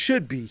everybody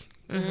should be.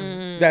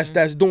 Mm-hmm.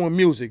 That's doing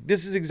music.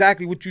 This is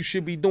exactly what you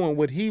should be doing,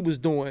 what he was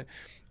doing.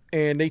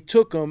 And they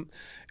took him,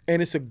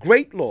 and it's a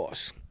great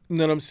loss. You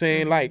know what I'm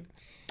saying? Mm-hmm. Like,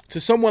 to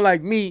someone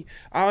like me,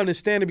 I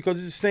understand it because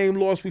it's the same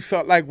loss we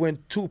felt like when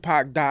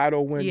Tupac died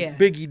or when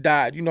Biggie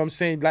died. You know what I'm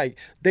saying? Like,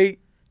 the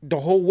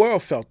whole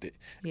world felt it.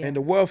 Yeah. And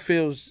the world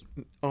feels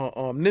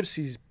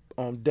Nipsey's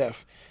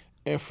death.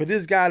 And for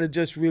this guy to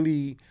just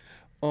really...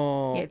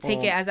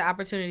 take it as an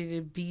opportunity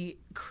to be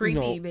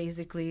creepy,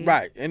 basically.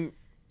 Right. And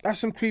that's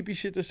some creepy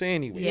shit to say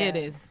anyway. Yeah, it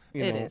is.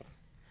 It is.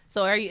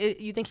 So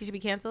you think he should be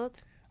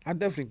canceled? I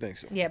definitely think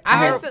so. Yeah,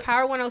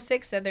 Power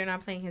 106 said they're not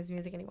playing his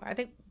music anymore. I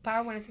think Power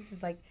 106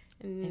 is like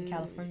in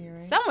California,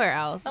 right? Somewhere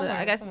else. But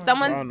I guess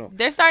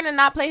they're starting to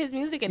not play his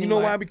music anymore.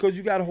 You know why? Because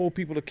you got to hold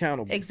people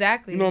accountable.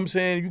 Exactly. You know what I'm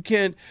saying?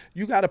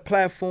 You got a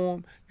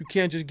platform. You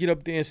can't just get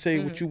up there and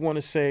say what you want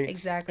to say.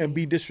 Exactly. And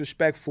be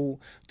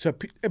disrespectful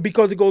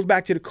because it goes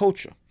back to the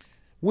culture.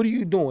 What are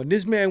you doing?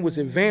 This man was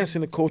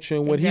advancing the culture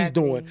and what he's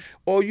doing.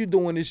 All you're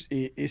doing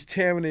is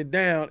tearing it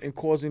down and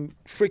causing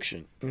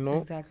friction, you know?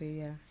 Exactly,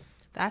 yeah.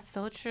 That's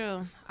so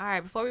true. All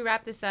right, before we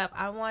wrap this up,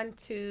 I want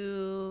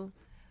to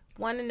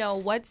know,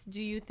 what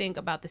do you think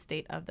about the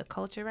state of the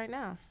culture right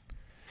now?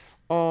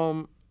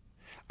 I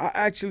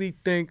actually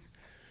think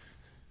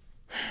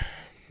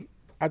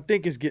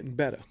it's getting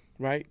better,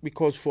 right?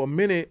 Because for a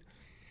minute,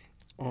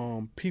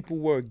 people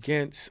were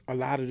against a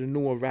lot of the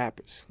newer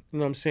rappers. You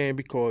know what I'm saying?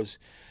 Because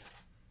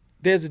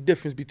there's a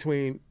difference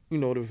between, you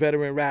know, the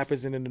veteran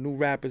rappers and then the new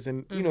rappers.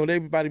 And, you know,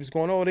 everybody was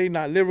going, oh, they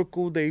not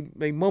lyrical.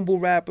 They mumble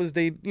rappers.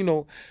 They, you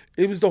know,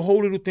 it was the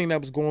whole little thing that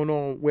was going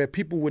on where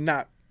people would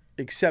not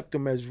accept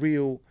them as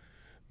real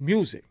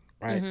music,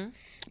 right? Mm-hmm.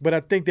 But I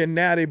think that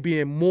now they're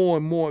being more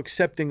and more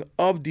accepting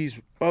of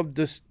this,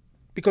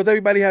 because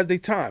everybody has their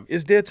time.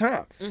 It's their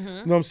time. Mm-hmm. You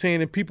know what I'm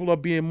saying? And people are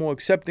being more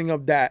accepting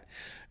of that.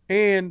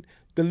 And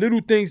the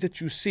little things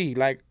that you see,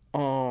 like,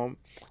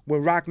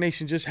 when Rock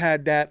Nation just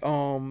had that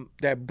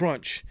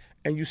brunch,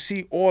 and you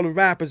see all the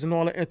rappers and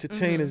all the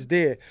entertainers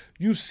there,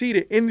 you see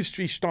the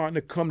industry starting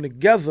to come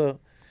together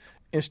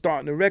and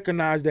starting to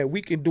recognize that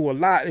we can do a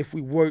lot if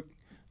we work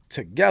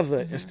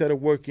together instead of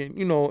working,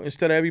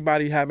 instead of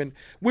everybody having,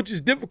 which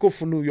is difficult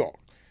for New York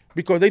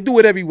because they do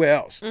it everywhere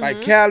else.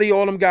 Like Cali,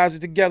 all them guys are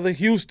together.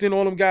 Houston,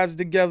 all them guys are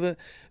together.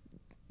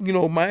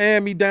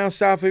 Miami, down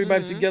south,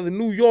 everybody's together.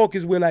 New York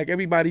is where like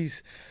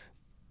everybody's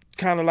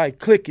kind of like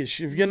cliquish.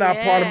 If you're not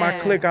part of my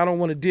clique, I don't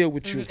want to deal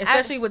with you.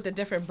 Especially with the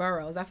different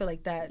boroughs. I feel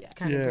like that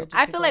kind of bridges.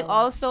 I feel like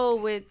also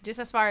with just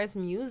as far as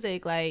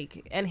music,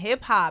 like, and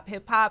hip hop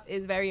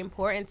is very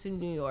important to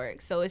New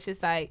York. So it's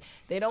just like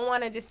they don't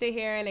want to just sit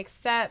here and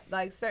accept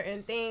like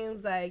certain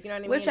things, like, you know what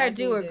I mean? Which I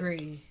do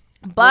agree.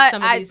 But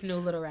with some of these new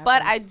little rappers.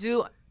 But I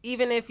do.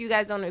 Even if you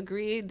guys don't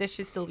agree, there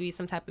should still be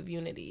some type of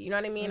unity. You know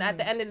what I mean? At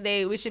the end of the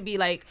day, we should be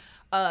like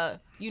a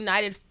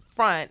united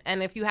front.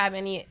 And if you have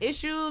any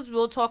issues,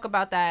 we'll talk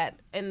about that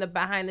in the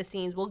behind the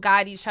scenes. We'll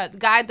guide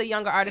the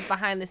younger artists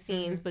behind the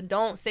scenes. But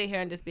don't sit here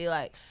and just be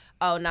like,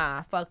 oh,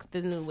 nah, fuck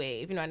the new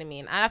wave. You know what I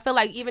mean? And I feel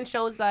like even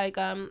shows like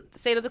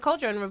State of the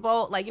Culture and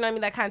Revolt, like, you know what I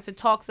mean? That kind of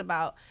talks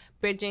about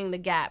bridging the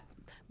gap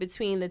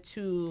between the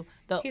two.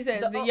 He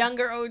said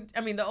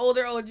the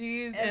older OGs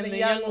and the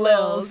young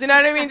Lils. You know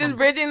what I mean? Just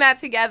bridging that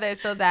together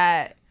so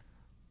that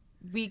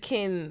we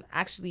can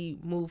actually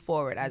move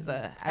forward as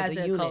a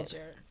unit.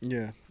 Culture.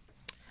 Yeah.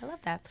 I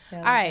love that.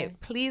 All right.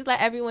 Please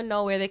let everyone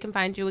know where they can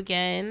find you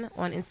again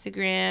on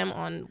Instagram,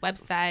 on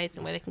websites,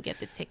 and where they can get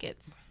the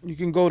tickets. You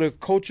can go to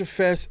Culture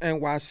Fest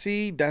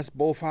NYC. That's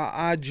both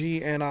our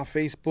IG and our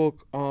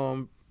Facebook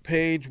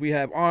page. We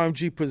have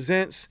RMG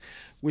Presents,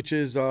 which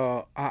is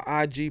our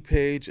IG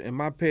page, and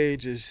my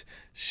page is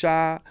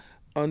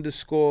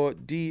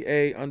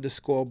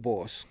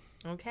Sha_DA_boss.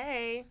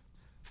 Okay.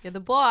 You're the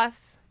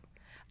boss.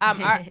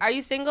 Are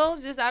you single?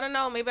 Just, I don't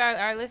know. Maybe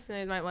our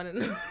listeners might want to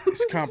know.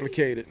 It's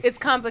complicated. It's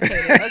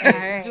complicated.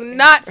 Okay. Right. Do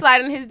not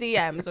slide in his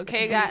DMs,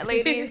 okay, guys,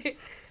 ladies?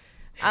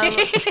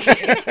 Okay.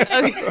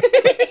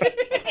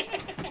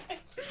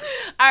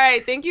 All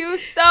right, thank you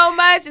so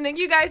much, and thank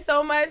you guys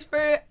so much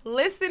for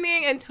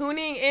listening and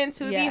tuning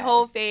into the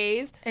whole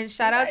phase. And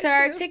shout out to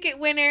our ticket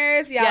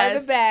winners. Y'all are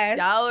the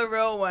best. Y'all are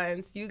real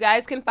ones. You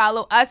guys can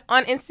follow us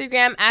on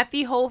Instagram at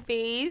the whole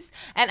phase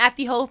and at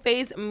the whole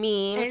phase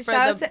memes. And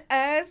shout out to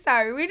us.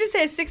 Sorry, we just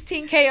said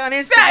 16K on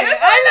Instagram.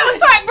 I know,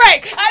 talk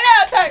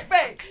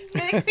break.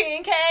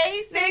 16K.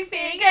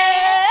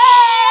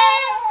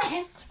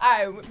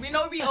 All right, we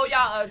know we owe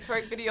y'all a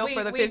twerk video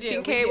for the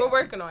 15K. We're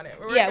working on it.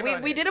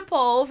 We did a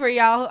poll for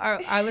y'all,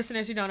 our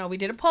listeners who don't know. We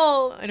did a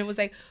poll, and it was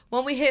like,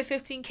 when we hit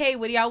 15K,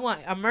 what do y'all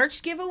want? A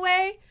merch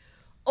giveaway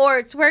or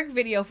a twerk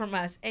video from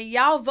us? And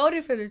y'all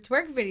voted for the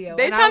twerk video.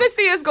 They trying to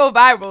see us go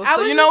viral.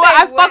 So you know what?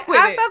 I fuck with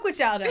it. I fuck with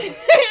y'all though.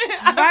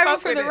 Viral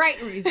for the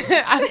right reasons.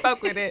 I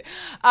fuck with it.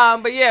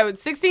 But yeah,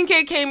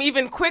 16K came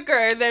even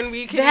quicker than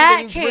we could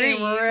even breathe.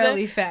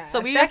 Really fast.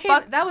 So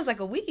that was like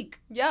a week.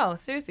 Yo,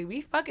 seriously, we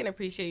fucking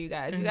appreciate you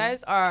guys. You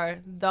guys are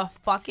the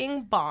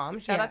fucking bomb.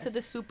 Shout out to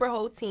the super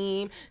whole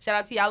team. Shout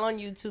out to y'all on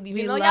YouTube.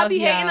 Even though y'all be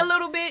hating a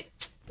little bit.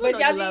 But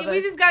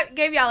we just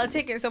gave y'all a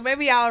ticket, so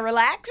maybe y'all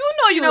relax.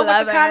 You know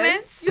love the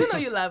comments. You know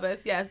you love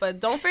us, yes. But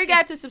don't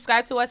forget to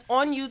subscribe to us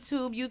on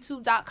YouTube,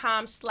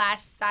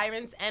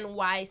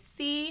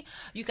 youtube.com/SirensNYC.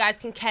 You guys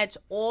can catch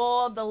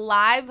all the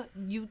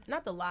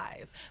not the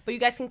live, but you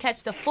guys can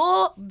catch the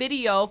full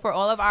video for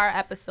all of our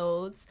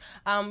episodes.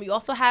 We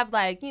also have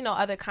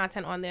other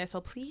content on there,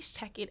 so please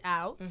check it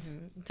out.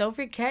 Don't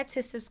forget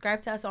to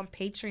subscribe to us on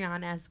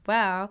Patreon as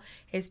well.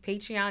 It's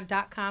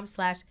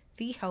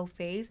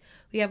patreon.com/TheHoePhase.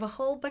 We have a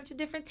whole bunch of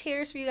different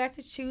tiers for you guys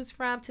to choose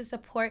from to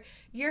support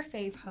your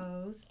fave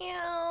hoes.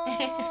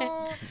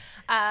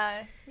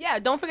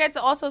 Don't forget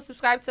to also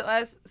subscribe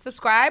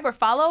or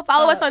follow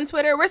us on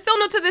Twitter. We're still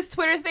new to this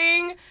Twitter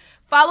thing.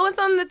 Follow us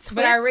on the Twitter.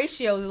 But our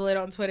ratio is lit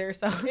on Twitter,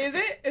 so. Is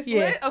it? It's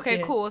lit? Okay,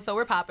 cool. So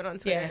we're popping on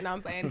Twitter. No,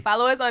 I'm playing.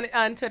 Follow us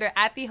on Twitter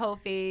at the Whole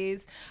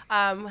Phase.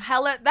 That's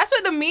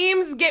where the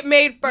memes get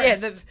made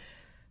first.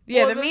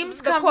 The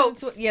memes come from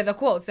the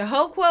quotes. The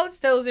whole quotes,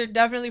 those are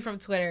definitely from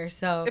Twitter.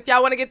 So if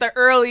y'all want to get the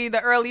early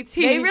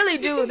tea. They really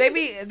do. They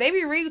be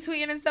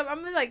retweeting and stuff.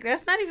 I'm like,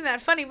 that's not even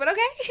that funny, but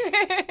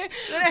okay.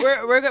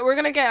 we're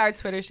gonna get our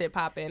Twitter shit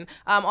popping.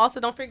 Also,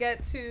 don't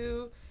forget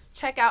to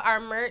check out our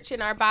merch in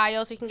our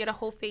bio so you can get a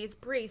whole face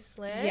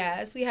bracelet.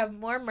 Yes, we have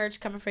more merch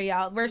coming for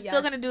y'all. We're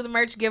still going to do the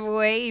merch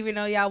giveaway, even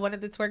though y'all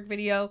wanted the twerk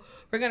video.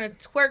 We're going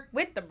to twerk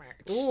with the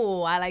merch.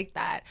 Ooh, I like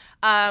that.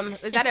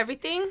 Is that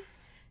everything?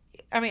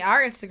 I mean,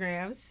 our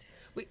Instagrams.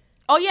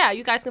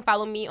 You guys can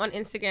follow me on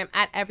Instagram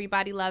at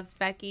Everybody Loves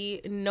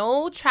Becky.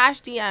 No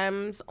trash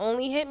DMs.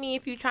 Only hit me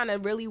if you're trying to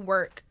really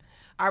work.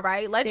 All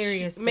right,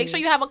 let's make sure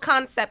you have a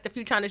concept if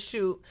you're trying to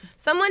shoot.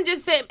 Someone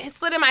just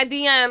slid in my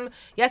DM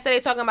yesterday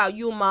talking about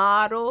you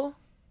model.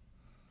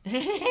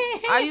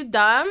 Are you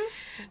dumb?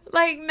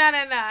 No.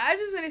 I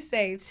just want to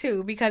say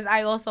too, because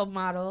I also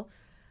model.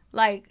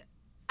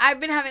 I've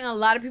been having a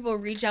lot of people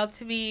reach out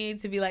to me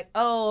to be like,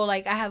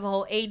 I have a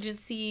whole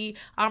agency.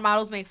 Our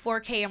models make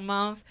 $4K a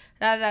month.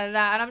 And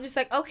I'm just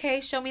like, okay,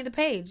 show me the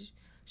page.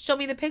 Show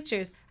me the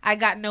pictures. I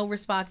got no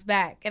response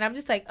back. And I'm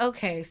just like,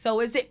 okay, so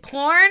is it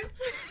porn?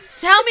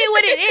 Tell me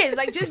what it is.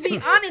 Just be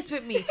honest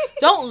with me.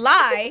 Don't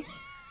lie.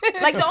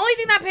 Like, the only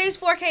thing that pays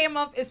 $4K a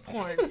month is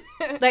porn.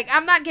 Like,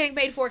 I'm not getting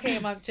paid $4K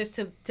a month just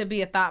to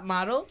be a thought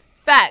model.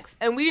 Facts.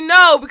 And we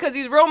know because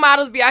these real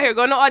models be out here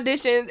going to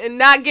auditions and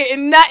not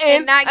getting nothing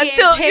And not getting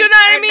until, you know picked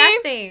what I or mean?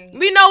 nothing.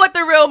 We know what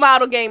the real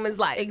model game is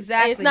like.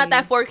 Exactly. And it's not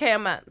that $4K a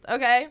month,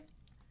 okay?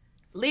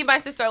 Leave my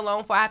sister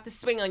alone before I have to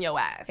swing on your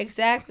ass.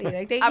 Exactly.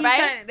 Like,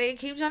 they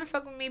keep trying to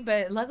fuck with me,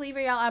 but luckily for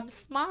y'all, I'm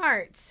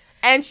smart.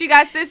 And she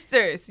got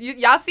sisters.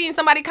 Y'all seen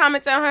somebody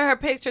comment on her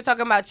picture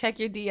talking about check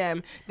your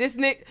DM.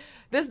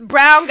 This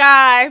brown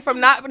guy from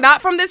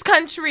not from this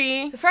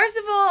country. First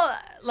of all,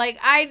 like,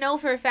 I know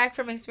for a fact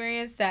from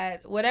experience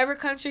that whatever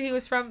country he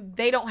was from,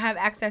 they don't have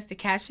access to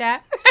Cash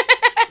App.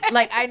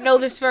 Like, I know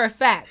this for a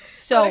fact.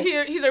 So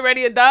he's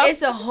already a dub?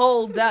 It's a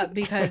hold up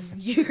because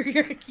you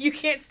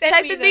can't send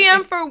check me the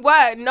DM for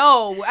what?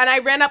 No. And I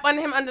ran up on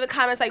him under the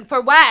comments like,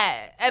 for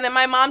what? And then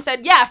my mom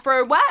said, yeah,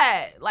 for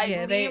what?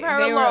 Like, leave her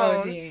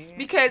alone.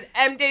 Because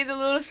MJ's a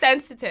little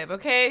sensitive,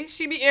 okay?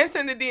 She be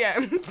answering the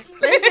DMs. Listen,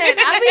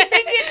 I be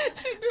thinking.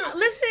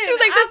 Listen, she was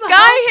like, this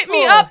guy hit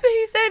me up.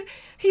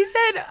 He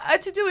said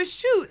to do a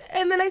shoot,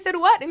 and then I said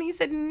what? And he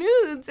said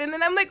nudes, and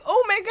then I'm like,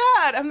 oh my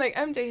god! I'm like,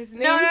 MJ, his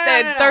name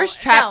said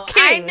Thirst Trap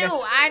King.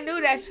 I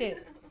knew that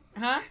shit.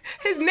 Huh?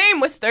 His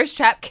name was Thirst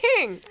Trap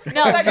King.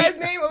 No,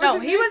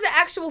 he was an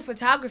actual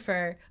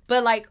photographer,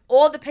 but like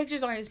all the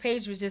pictures on his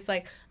page was just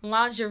like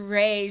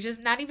lingerie,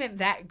 just not even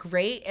that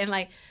great, and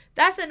like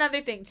that's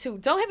another thing too.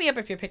 Don't hit me up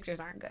if your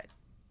pictures aren't good.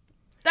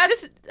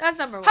 That's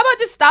number one. How about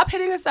just stop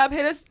hitting us up?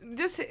 Hit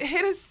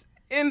us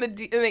in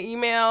the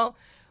email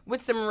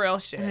with some real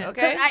shit,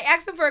 okay? I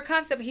asked him for a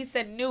concept. He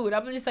said nude.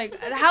 I'm just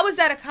like, how is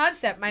that a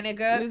concept, my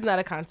nigga? It's not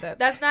a concept.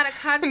 That's not a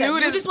concept.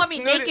 Nude You just want me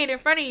naked in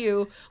front of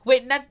you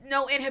with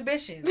no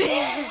inhibitions.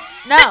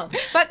 No.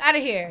 Fuck out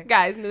of here.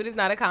 Guys, nude is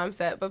not a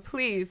concept, but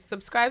please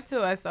subscribe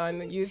to us on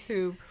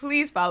YouTube.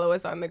 Please follow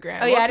us on the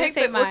gram. Oh, yeah, I didn't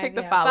say mine. We'll take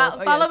the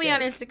follow. Follow me on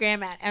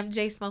Instagram at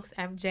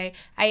MJSmokesMJ.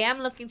 I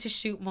am looking to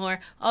shoot more.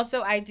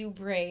 Also, I do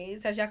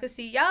braids. As y'all can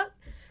see,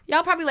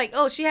 y'all probably like,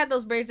 oh, she had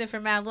those braids in for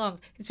mad long.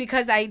 It's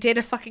because I did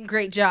a fucking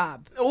great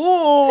job.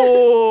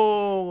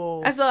 Ooh.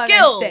 That's all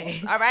Skills, I gotta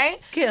say. All right?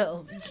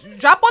 Skills.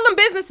 Drop all them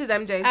businesses,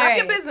 MJ. Drop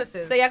your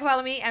businesses. So y'all can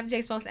follow me,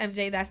 MJ Smokes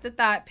MJ. That's the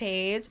thought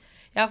page.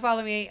 Y'all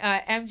follow me,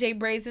 MJ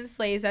Braids and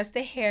Slays. That's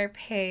the hair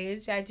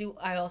page.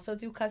 I also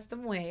do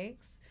custom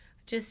wigs.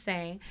 Just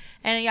saying.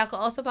 And y'all can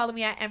also follow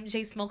me at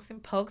MJ Smokes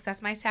and Pokes.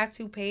 That's my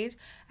tattoo page.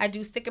 I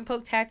do stick and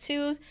poke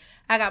tattoos.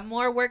 I got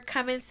more work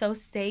coming, so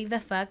stay the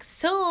fuck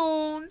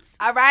soon.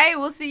 All right,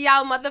 we'll see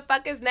y'all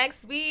motherfuckers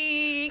next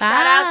week. Bye.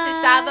 Shout out to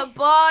Sha the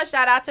Ball.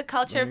 Shout out to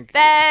Culture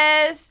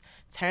Fest.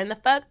 Turn the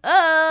fuck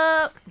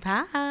up.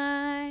 Bye.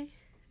 All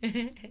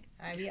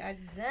right, we are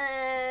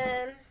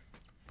done.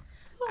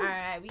 All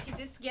right, we can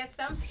just get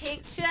some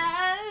pictures.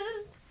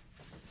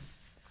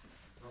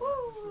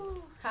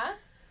 Woo. Huh?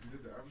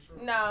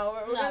 No,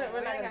 we're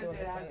not gonna do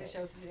the after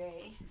show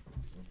today.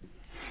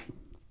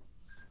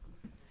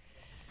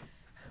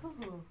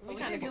 We're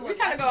trying to go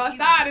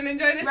outside and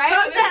enjoy this. Right?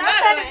 I'm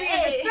trying to be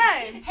in the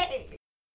sun. Hey.